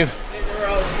road, Dave?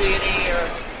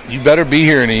 You better be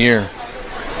here in a year.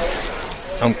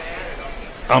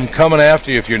 I'm coming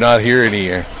after you if you're not here in a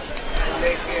year.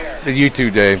 You too,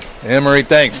 Dave. Anne-Marie,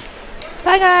 thanks.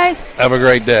 Bye, guys. Have a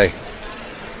great day.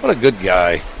 What a good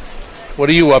guy. What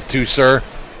are you up to, sir?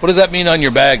 What does that mean on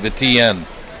your bag, the TN?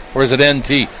 Or is it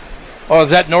NT? Oh, is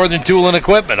that Northern Tool and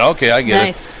Equipment? Okay, I get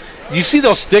Nice. it. You see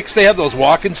those sticks? They have those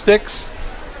walking sticks?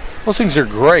 Those things are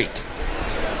great.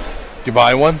 Did you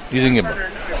buy one? You didn't get one.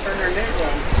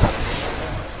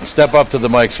 Step up to the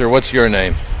mic, sir. What's your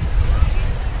name?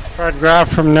 Fred Graff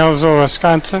from Nielsville,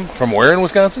 Wisconsin. From where in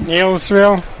Wisconsin?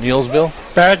 Nielsville. Nielsville?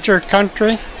 Badger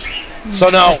Country. So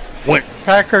now, when...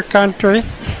 Packer Country.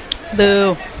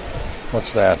 Boo.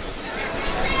 What's that?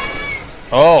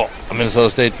 Oh, Minnesota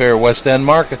State Fair West End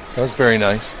Market. That's very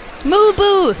nice. Moo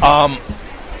booth.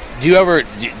 Do you ever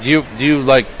do you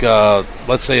like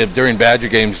let's say during Badger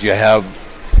games do you have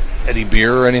any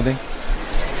beer or anything?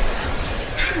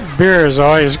 Beer is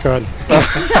always good. But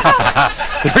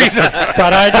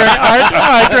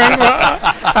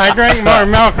I drink more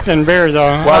milk than beer,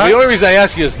 though. Well, the only reason I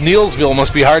ask you is Nielsville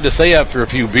must be hard to say after a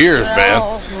few beers, man.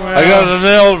 I got to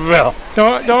Nielsville.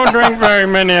 Don't drink very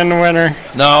many in the winter.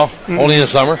 No, only in the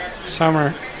summer.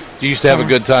 Summer. You used to have a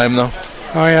good time though.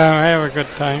 Oh yeah, I have a good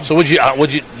time. So would you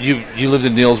lived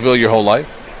in Nielsville your whole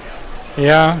life?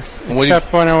 Yeah, What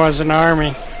except when I was in the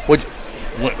Army.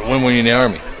 When were you in the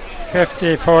Army?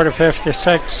 54 to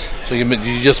 56. So you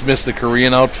just missed the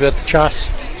Korean outfit?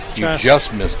 You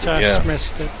just missed it. Just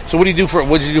missed it. So what did you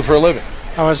do for a living?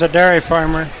 I was a dairy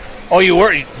farmer. Oh, you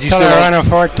were? You Till I ran a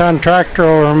 4-ton tractor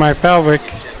over my pelvic.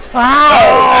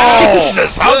 Oh,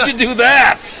 Jesus! How'd you do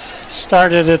that?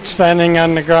 Started it standing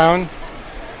on the ground.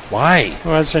 Why?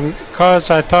 Wasn't because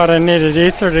I thought I needed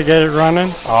ether to get it running.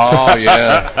 Oh,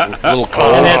 yeah. Little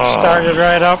cold. And it started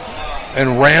right up.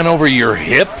 And ran over your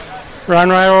hip? Run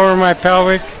right over my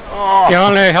pelvic. The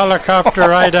only helicopter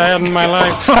ride I had in my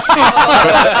life.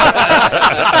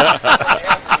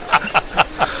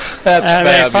 That's and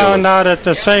fabulous. they found out at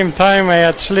the same time I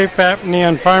had sleep apnea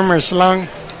and farmer's lung.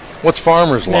 What's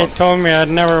farmer's lung? They told me I'd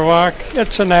never walk.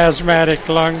 It's an asthmatic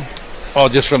lung. Oh,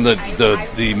 just from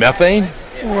the methane?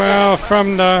 Well,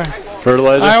 from the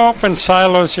fertilizer. I open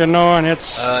silos, and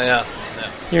it's yeah.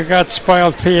 You got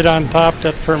spoiled feed on top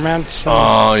that ferments.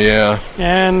 Oh yeah.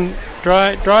 And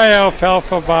dry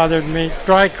alfalfa bothered me.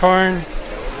 Dry corn.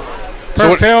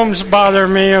 Perfumes bother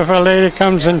me. If a lady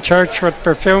comes in church with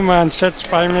perfume on, sits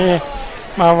by me,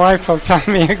 my wife will tell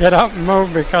me to get up and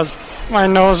move because my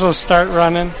nose will start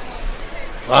running.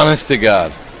 Honest to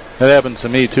God. That happened to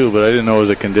me too, but I didn't know it was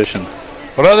a condition.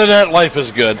 But other than that, life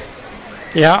is good.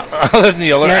 Yeah. Other than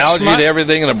the allergy to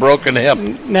everything and a broken hip.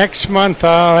 Next month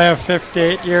I'll have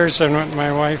 58 years in with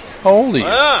my wife. How old are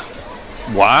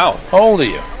you? Wow. How old are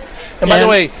you? And by the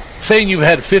way, saying you've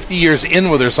had 50 years in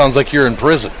with her sounds like you're in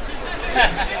prison.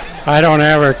 I don't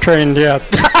have her trained yet.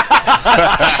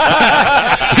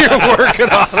 You're working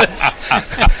on it.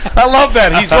 I love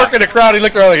that. He's working the crowd. He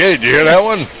looked around like, hey, did you hear that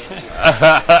one?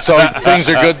 So things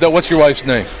are good, though. What's your wife's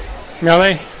name?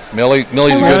 Millie. Millie's a good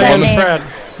Millie woman. and Fred.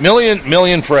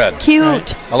 Millie and Fred.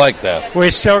 Cute. I like that. We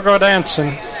still go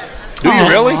dancing. Do you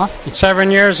really?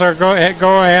 7 years ago,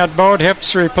 I had both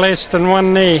hips replaced and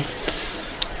one knee.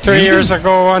 3 years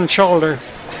ago, one shoulder.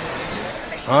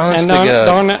 Honest And to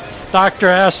God. doctor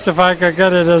asked if I could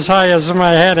get it as high as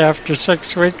my head after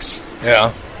 6 weeks.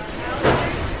 Yeah.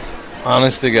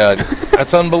 Honest to God.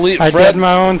 That's unbelievable. I Fred, did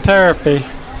my own therapy.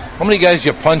 how many guys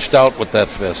you punched out with that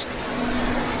fist?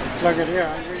 Look at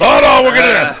here. Oh, no, we're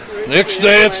going to... Next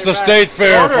day, it's the state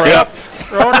fair, Fred.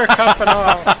 Rotor Cup and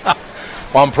all.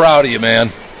 Well, I'm proud of you, man.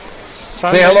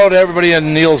 Sunday. Say hello to everybody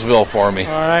in Neilsville for me.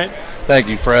 All right. Thank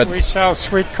you, Fred. We sell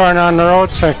sweet corn on the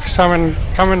road, so someone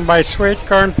coming by sweet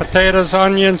corn, potatoes,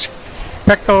 onions,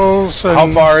 pickles. And How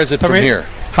far is it from here?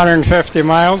 150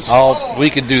 miles. We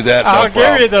could do that. I'll no give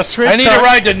problem. you the sweet I need corn. to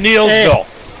ride to Neilsville.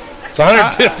 It's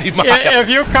 150 Uh, miles. If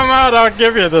you come out, I'll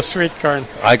give you the sweet corn.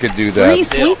 I could do that. Free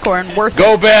sweet corn. Worth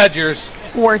Go it. Badgers.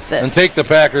 Worth it. And take the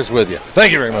Packers with you.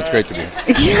 Thank you very much. Great to be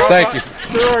here. Thank you.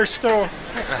 Brewers too.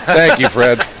 Thank you,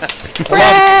 Fred.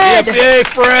 Fred! Yay,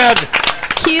 Fred!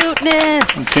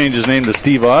 Cuteness. Change his name to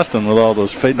Steve Austin with all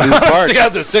those fake new parts. Yeah,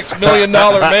 the $6 million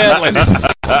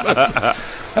man.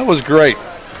 That was great.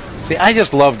 See, I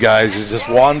just love guys who just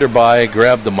wander by,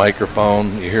 grab the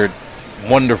microphone. You hear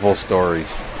wonderful stories.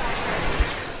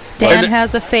 Dan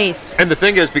has a face. And the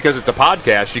thing is, because it's a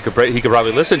podcast, he could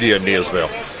probably listen to you in Neilsville.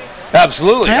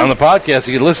 Absolutely. Yeah. On the podcast,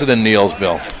 you can listen in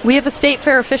Neilsville. We have a state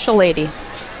fair official lady.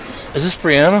 Is this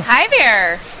Brianna? Hi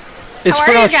there. It's How are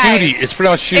pronounced you guys? Shooty. It's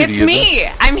pronounced Shooty. It's me.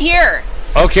 I'm here.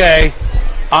 Okay.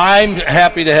 I'm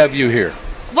happy to have you here.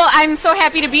 Well, I'm so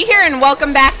happy to be here, and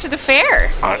welcome back to the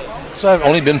fair. So I've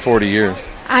only been 40 years.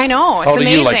 I know. It's How old are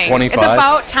amazing. you, like 25? It's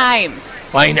about time.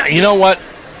 You know what,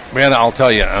 Brianna, I'll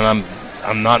tell you, and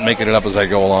I'm not making it up as I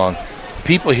go along.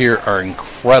 People here are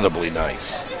incredibly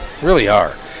nice. Really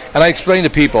are. And I explain to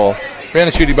people,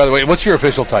 Brianna Shooty, by the way, what's your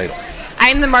official title?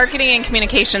 I'm the marketing and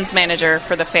communications manager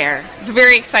for the fair. It's a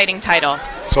very exciting title.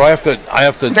 So I have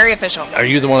to. Very official. Are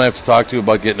you the one I have to talk to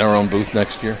about getting our own booth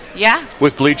next year? Yeah.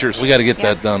 With bleachers. We got to get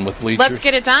that done with bleachers. Let's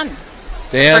get it done.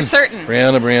 Dan, For certain.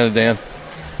 Brianna, Dan.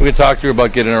 We can talk to you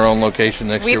about getting our own location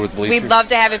next year with bleachers. We'd love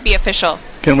to have it be official.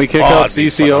 Can we kick out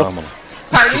CCO?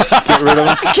 Get rid of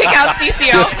him? Kick out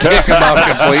CCO. Just kick him out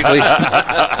completely.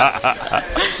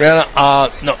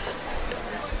 Brianna, no.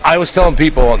 I was telling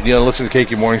people, listen to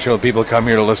KQ Morning Show, people come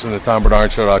here to listen to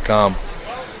TomBernardShow.com,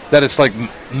 that it's like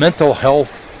mental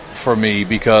health for me,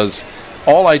 because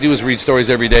all I do is read stories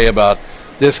every day about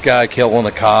this guy killing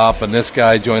a cop and this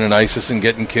guy joining ISIS and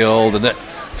getting killed, and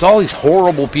it's all these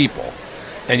horrible people.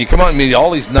 And you come out and meet all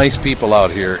these nice people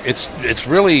out here. It's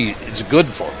good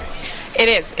for me. It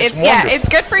is. It's wonderful. it's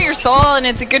good for your soul, and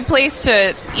it's a good place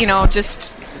to,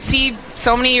 just see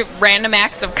so many random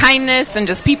acts of kindness and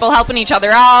just people helping each other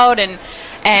out and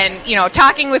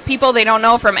talking with people they don't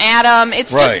know from Adam.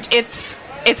 It's Right. just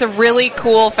it's a really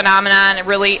cool phenomenon. It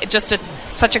really just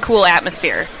such a cool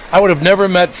atmosphere. I would have never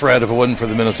met Fred if it wasn't for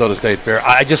the Minnesota State Fair.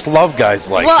 I just love guys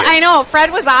like Well, him. I know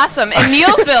Fred was awesome, and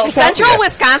Neilsville, Central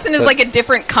Wisconsin is like a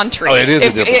different country. Oh, it is a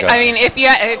different country. I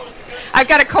mean, I've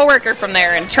got a coworker from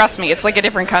there, and trust me, it's like a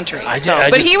different country.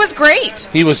 But he was great.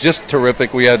 He was just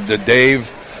terrific. We had Dave.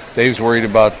 Dave's worried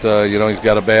about, he's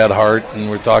got a bad heart, and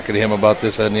we're talking to him about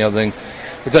this and the other thing.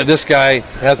 But this guy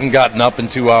hasn't gotten up in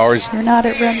 2 hours. You're not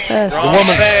at Renfest.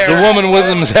 The woman with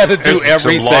him's had to do There's some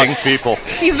everything. lost people.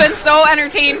 He's been so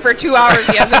entertained for 2 hours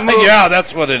he hasn't moved. Yeah,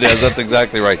 that's what it is. That's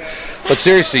exactly right. But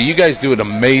seriously, you guys do an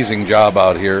amazing job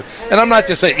out here. And I'm not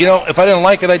just saying, if I didn't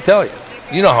like it, I'd tell you.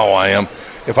 You know how I am.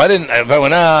 If I went,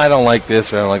 I don't like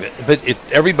this or I don't like that. But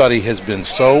everybody has been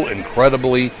so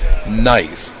incredibly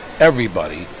nice.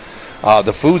 Everybody.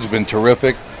 The food's been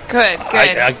terrific. Good.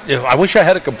 I wish I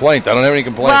had a complaint. I don't have any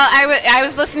complaints. Well, I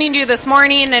was listening to you this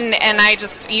morning, and I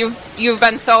just you've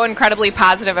been so incredibly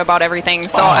positive about everything.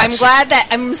 So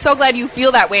I'm so glad you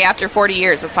feel that way after 40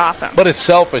 years. It's awesome. But it's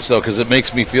selfish, though, because it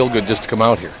makes me feel good just to come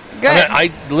out here. Good.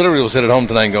 I literally will sit at home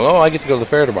tonight and go, I get to go to the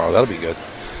fair tomorrow. That'll be good.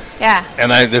 Yeah.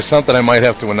 And there's something I might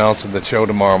have to announce in the show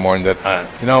tomorrow morning that,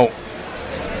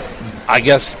 I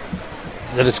guess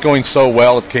that it's going so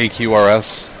well at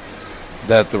KQRS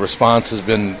that the response has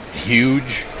been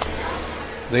huge.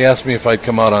 They asked me if I'd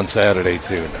come out on Saturday,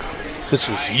 too. Now, this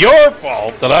is your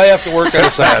fault that I have to work on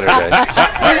Saturday.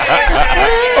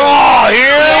 Oh,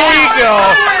 here we go.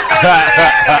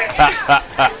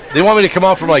 They want me to come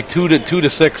out from like 2 to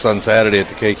 6 on Saturday at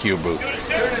the KQ booth. 2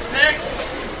 to 6.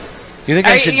 You think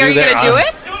I should do that? Are you going to do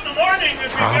it?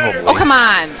 Probably. Oh, come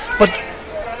on. But,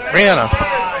 Brianna.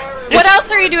 What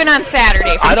else are you doing on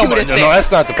Saturday from 2 to 6? No,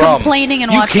 that's not the problem. Complaining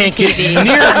and You watching can't get TV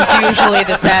near is usually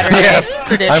the Saturday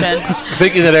tradition. I'm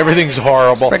thinking that everything's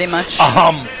horrible. Pretty much.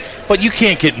 But you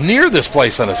can't get near this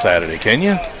place on a Saturday, can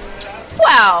you?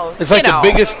 Well, It's like the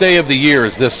biggest day of the year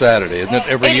is this Saturday, isn't it,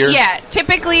 every year? Yeah,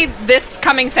 typically this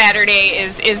coming Saturday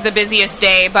is the busiest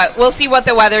day, but we'll see what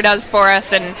the weather does for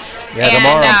us. And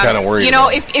tomorrow I'm kind of worried. You know,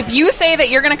 if you say that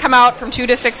you're going to come out from 2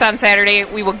 to 6 on Saturday,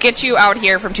 we will get you out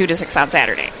here from 2 to 6 on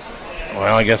Saturday.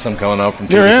 Well, I guess I'm coming out from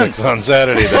 2 to 6 on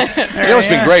Saturday. Then. It's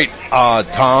been great.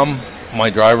 Tom, my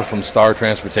driver from Star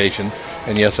Transportation,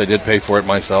 and yes, I did pay for it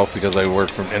myself because I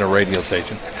work in a radio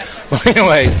station. But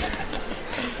anyway...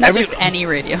 Not just any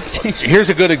radio station. Here's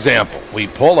a good example. We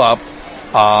pull up.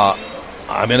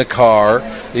 I'm in a car.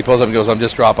 He pulls up and goes, I'm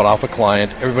just dropping off a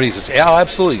client. Everybody says, yeah,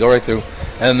 absolutely, go right through.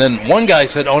 And then one guy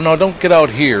said, oh, no, don't get out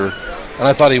here. And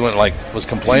I thought he was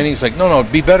complaining. He's like, no,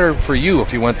 it'd be better for you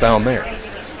if you went down there.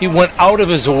 He went out of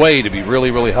his way to be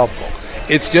really, really helpful.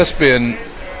 It's just been,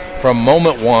 from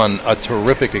moment one, a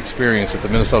terrific experience at the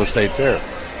Minnesota State Fair.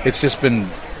 It's just been,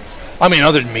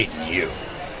 other than meeting you.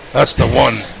 That's the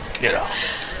one,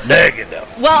 negative.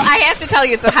 Well, I have to tell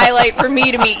you, it's a highlight for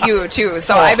me to meet you, too.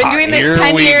 So I've been doing this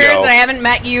 10 years, and I haven't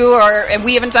met you, and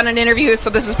we haven't done an interview, so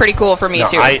this is pretty cool for me,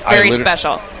 too. Very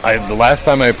special. The last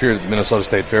time I appeared at the Minnesota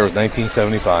State Fair was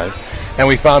 1975, and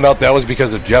we found out that was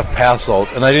because of Jeff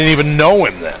Passolt, and I didn't even know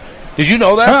him then. Did you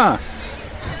know that? Huh.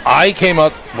 I came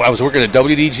out, I was working at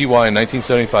WDGY in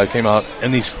 1975, came out,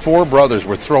 and these 4 brothers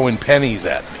were throwing pennies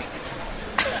at me.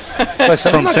 So I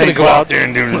said, I'm not going to go out there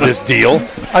and do this deal.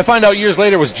 I find out years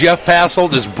later it was Jeff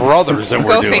Passolt, his brothers that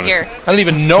were doing it. I don't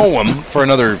even know him for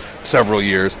another several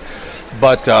years.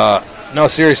 But, no,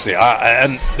 seriously,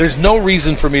 and there's no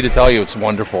reason for me to tell you it's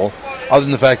wonderful other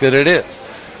than the fact that it is.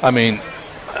 I'm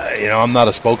not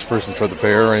a spokesperson for the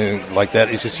fair or anything like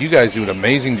that. It's just you guys do an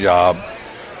amazing job.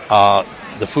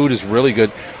 The food is really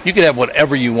good. You can have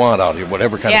whatever you want out here,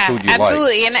 whatever kind of food you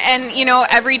absolutely. like. And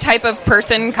every type of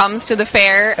person comes to the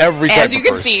fair, as you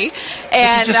can see.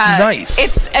 And it's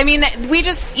just nice. We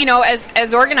just,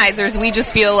 as organizers, we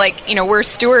just feel like, we're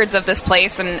stewards of this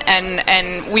place,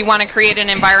 and we want to create an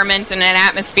environment and an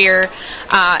atmosphere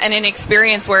and an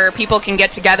experience where people can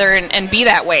get together and be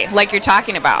that way, like you're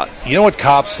talking about. You know what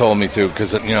cops told me, too,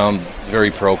 because, I'm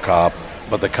very pro-cop,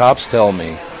 but the cops tell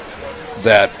me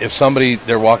that if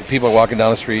people are walking down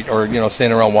the street or,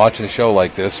 standing around watching a show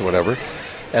like this or whatever,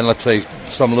 and let's say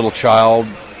some little child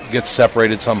gets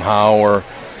separated somehow or,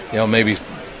 maybe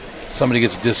somebody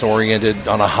gets disoriented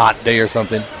on a hot day or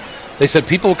something, they said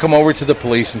people will come over to the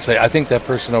police and say, I think that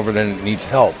person over there needs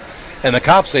help. And the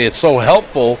cops say it's so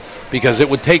helpful because it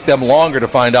would take them longer to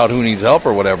find out who needs help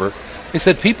or whatever. They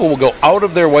said people will go out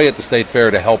of their way at the state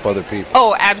fair to help other people.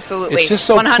 Oh, absolutely. It's just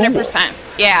so 100%. Cool.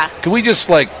 Yeah. Can we just,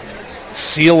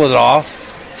 seal it off?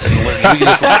 And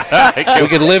we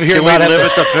could live here. Can we live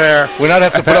at the fair? We not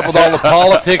have to put up with all the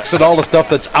politics and all the stuff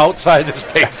that's outside the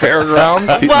state fairground.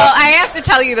 Well, I have to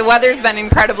tell you, the weather's been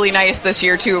incredibly nice this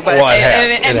year too, but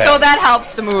so that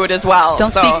helps the mood as well.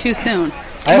 Don't speak too soon.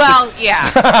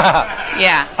 Yeah.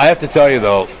 I have to tell you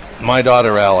though, my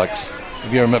daughter Alex.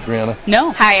 Have you ever met Brianna?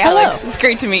 No. Hi, Alex. It's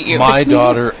great to meet you. My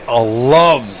daughter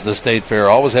loves the state fair.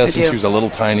 Always has since she was a little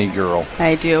tiny girl.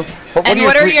 I do.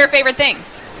 What are your favorite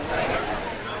things?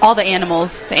 All the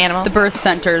animals. The animals. The birth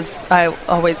centers. I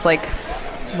always like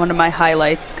one of my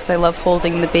highlights because I love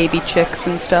holding the baby chicks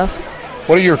and stuff.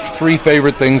 What are your 3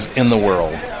 favorite things in the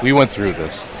world? We went through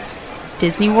this.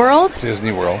 Disney World.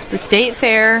 Disney World. The State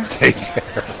Fair. State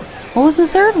Fair. What was the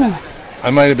third one?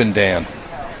 I might have been Dan.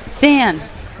 Dan.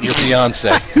 Your fiance.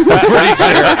 I'm pretty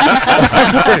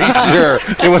sure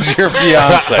it was your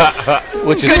fiance.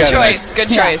 Which is good choice. Nice. Good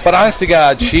choice. But honest to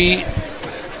God,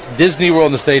 Disney World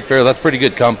and the State Fair, that's pretty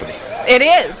good company. It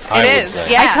is. It is.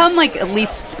 Yeah. I come at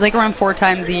least around 4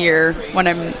 times a year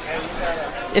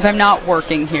if I'm not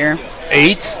working here.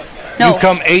 8? No. You've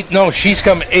come 8? No, she's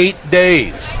come 8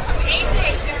 days.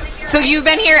 So you've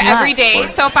been here every day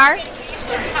so far?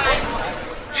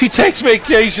 She takes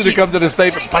vacation to come to the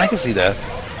state fair, but I can see that.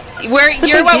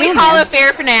 You're what we call a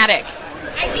fair fanatic.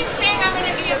 I keep saying I'm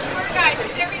going to be a tour guide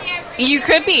because every day you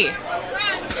could be.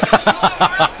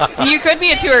 You could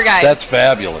be a tour guide. That's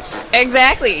fabulous.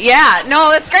 Exactly. Yeah.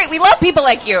 No, that's great. We love people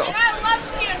like you. And I love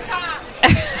seeing Tom.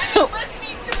 I've been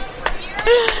listening to him for years.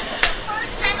 This is the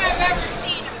first time I've ever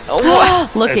seen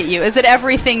him. Look at you. Is it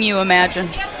everything you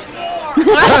imagined? Yes, more.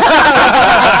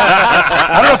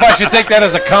 I don't know if I should take that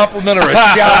as a compliment or a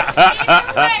shot.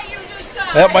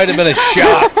 That might have been a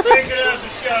shot. Take it as a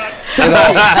shot.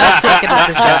 I'll take it as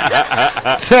a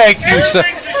shot. Thank you, sir.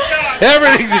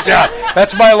 Everything's a shot.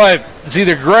 That's my life. It's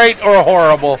either great or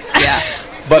horrible. Yeah.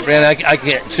 But man, I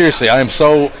can't. Seriously, I am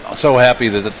so happy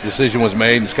that the decision was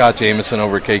made. And Scott Jameson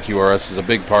over at KQRS is a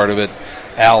big part of it.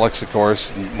 Alex, of course,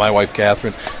 and my wife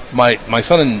Catherine. My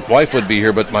son and wife would be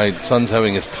here, but my son's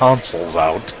having his tonsils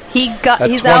out. He's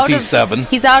 27.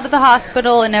 He's out of the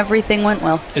hospital, and everything went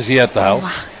well. Is he at the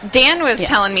house? Dan was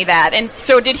telling me that, and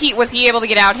so was he able to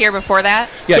get out here before that?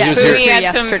 Yeah, he was so here. he had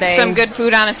yesterday. some good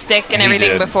food on a stick and He everything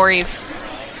did. before he's.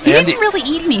 He didn't really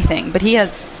eat anything, but he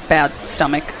has bad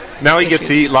stomach. Now he gets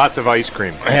to eat lots of ice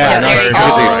cream. All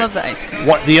of the ice cream.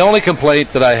 The only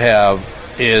complaint that I have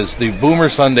is the Boomer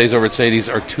Sundays over at Sadie's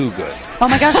are too good. Oh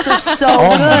my gosh, they're so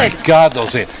Oh good. my God, those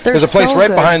things. They're There's a place so right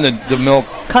good. behind the milk.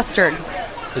 Custard.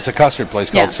 It's a custard place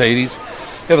called Yeah. Sadie's.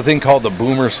 They have a thing called the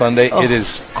Boomer Sundae. Oh. It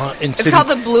is. It's called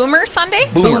the Bloomer Sunday.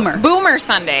 Boomer. Boomer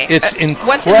Sunday. It's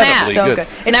What's in that? incredibly So good. good.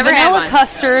 It's Never had vanilla one.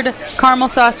 custard, caramel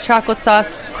sauce, chocolate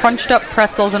sauce, crunched up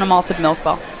pretzels, and a malted milk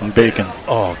ball. And bacon.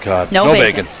 Oh God, No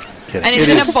bacon. And it's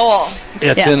in a bowl.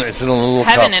 It's Yes. in a little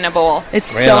Heaven cup. in a bowl.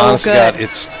 It's Man, so honest to good. God,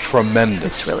 it's tremendous.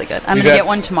 It's really good. I'm We going to got- get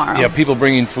one tomorrow. Yeah, people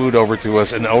bringing food over to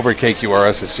us, and over at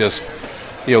KQRS, it's just,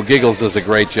 Giggles does a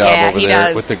great job Yeah, over he there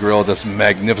does. with the grill. Does a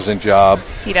magnificent job.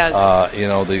 He does.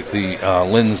 The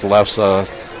Lynn's Lefsa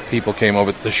people came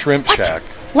over. The Shrimp Shack.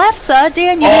 Lefsa,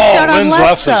 Dan, you missed out on Lynn's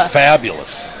Lefsa. Lefsa's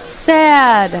fabulous.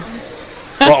 Sad.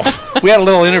 Well, we had a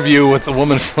little interview with the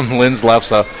woman from Lynn's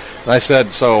Lefsa, and I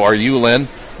said, "So, are you Lynn?"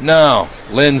 No,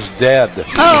 Lynn's dead.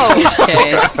 Oh,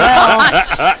 okay. Well,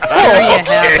 there you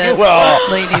have it,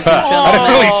 Well, ladies and I gentlemen.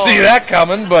 didn't really see that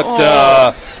coming, but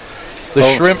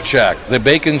the Shrimp Shack, the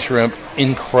bacon shrimp,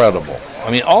 incredible.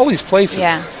 I mean, all these places,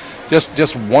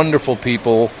 just wonderful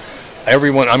people.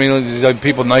 Everyone, I mean, there's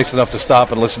people nice enough to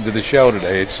stop and listen to the show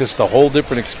today. It's just a whole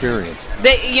different experience.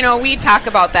 We talk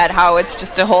about that, how it's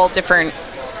just a whole different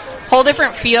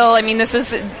feel. I mean, this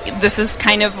is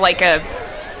kind of like a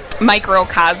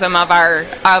microcosm of our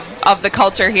of the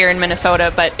culture here in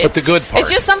Minnesota, but it's the good part. It's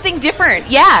just something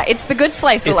different. Yeah, it's the good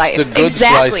slice of life. The good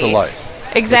exactly. slice of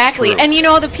life. Exactly. It's And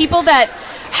the people that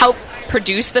help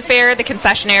produce the fair, the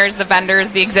concessionaires, the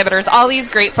vendors, the exhibitors, all these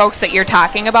great folks that you're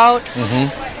talking about.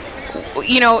 Mm-hmm.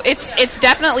 It's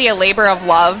definitely a labor of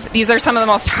love. These are some of the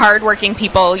most hardworking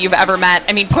people you've ever met.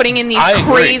 I mean, putting in these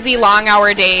crazy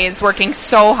long-hour days, working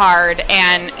so hard,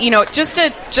 and just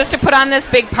to put on this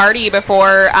big party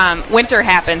before winter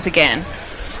happens again.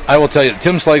 I will tell you,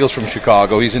 Tim Slagle's from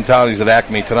Chicago. He's in town. He's at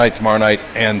Acme tonight, tomorrow night,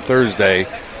 and Thursday.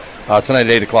 Tonight at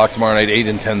 8 o'clock, tomorrow night 8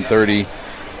 and 10:30,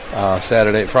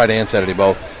 Friday and Saturday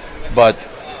both. But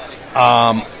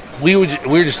we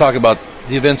were just talking about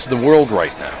the events of the world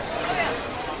right now.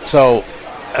 So,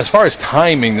 as far as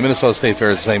timing, the Minnesota State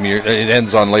Fair is the same year. It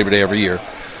ends on Labor Day every year.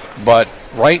 But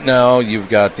right now, you've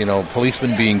got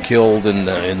policemen being killed in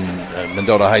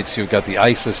Mendota Heights. You've got the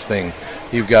ISIS thing.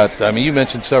 You've got you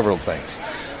mentioned several things.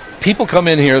 People come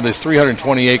in here. There's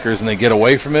 320 acres, and they get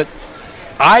away from it.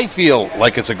 I feel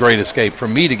like it's a great escape for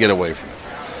me to get away from it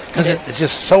because it's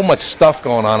just so much stuff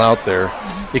going on out there.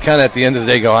 You kind of at the end of the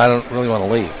day go, I don't really want to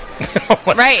leave.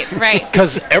 Right.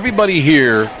 Because everybody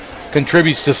here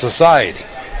contributes to society.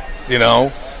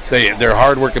 They're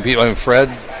hardworking people. I mean, Fred,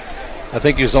 I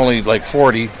think he was only like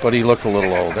 40, but he looked a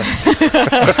little older.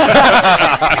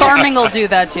 Farming will do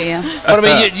that to you. But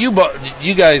I mean,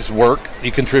 you guys work.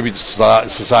 You contribute to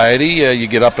society. You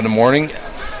get up in the morning.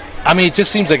 I mean, it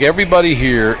just seems like everybody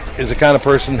here is the kind of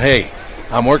person, hey,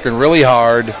 I'm working really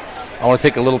hard. I want to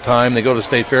take a little time. They go to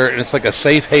State Fair, and it's like a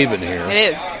safe haven here. It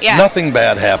is, yeah. Nothing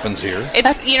bad happens here.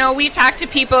 It's we talk to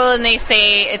people and they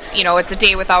say it's it's a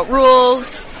day without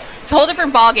rules. It's a whole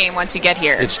different ball game once you get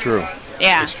here. It's true.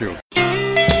 Yeah, it's true.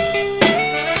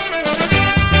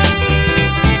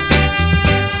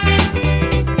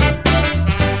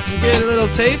 Get a little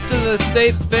taste of the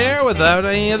State Fair without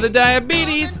any of the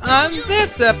diabetes on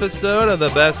this episode of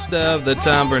the Best of the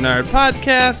Tom Bernard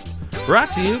Podcast,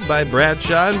 brought to you by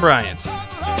Bradshaw and Bryant.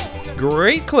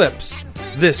 Great clips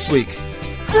this week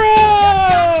from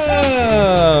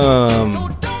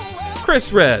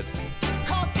Chris Red,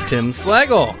 Tim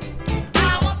Slagle,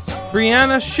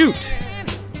 Brianna Shute,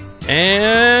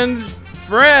 and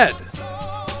Fred.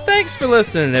 Thanks for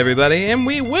listening, everybody, and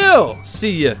we will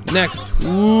see you next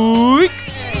week.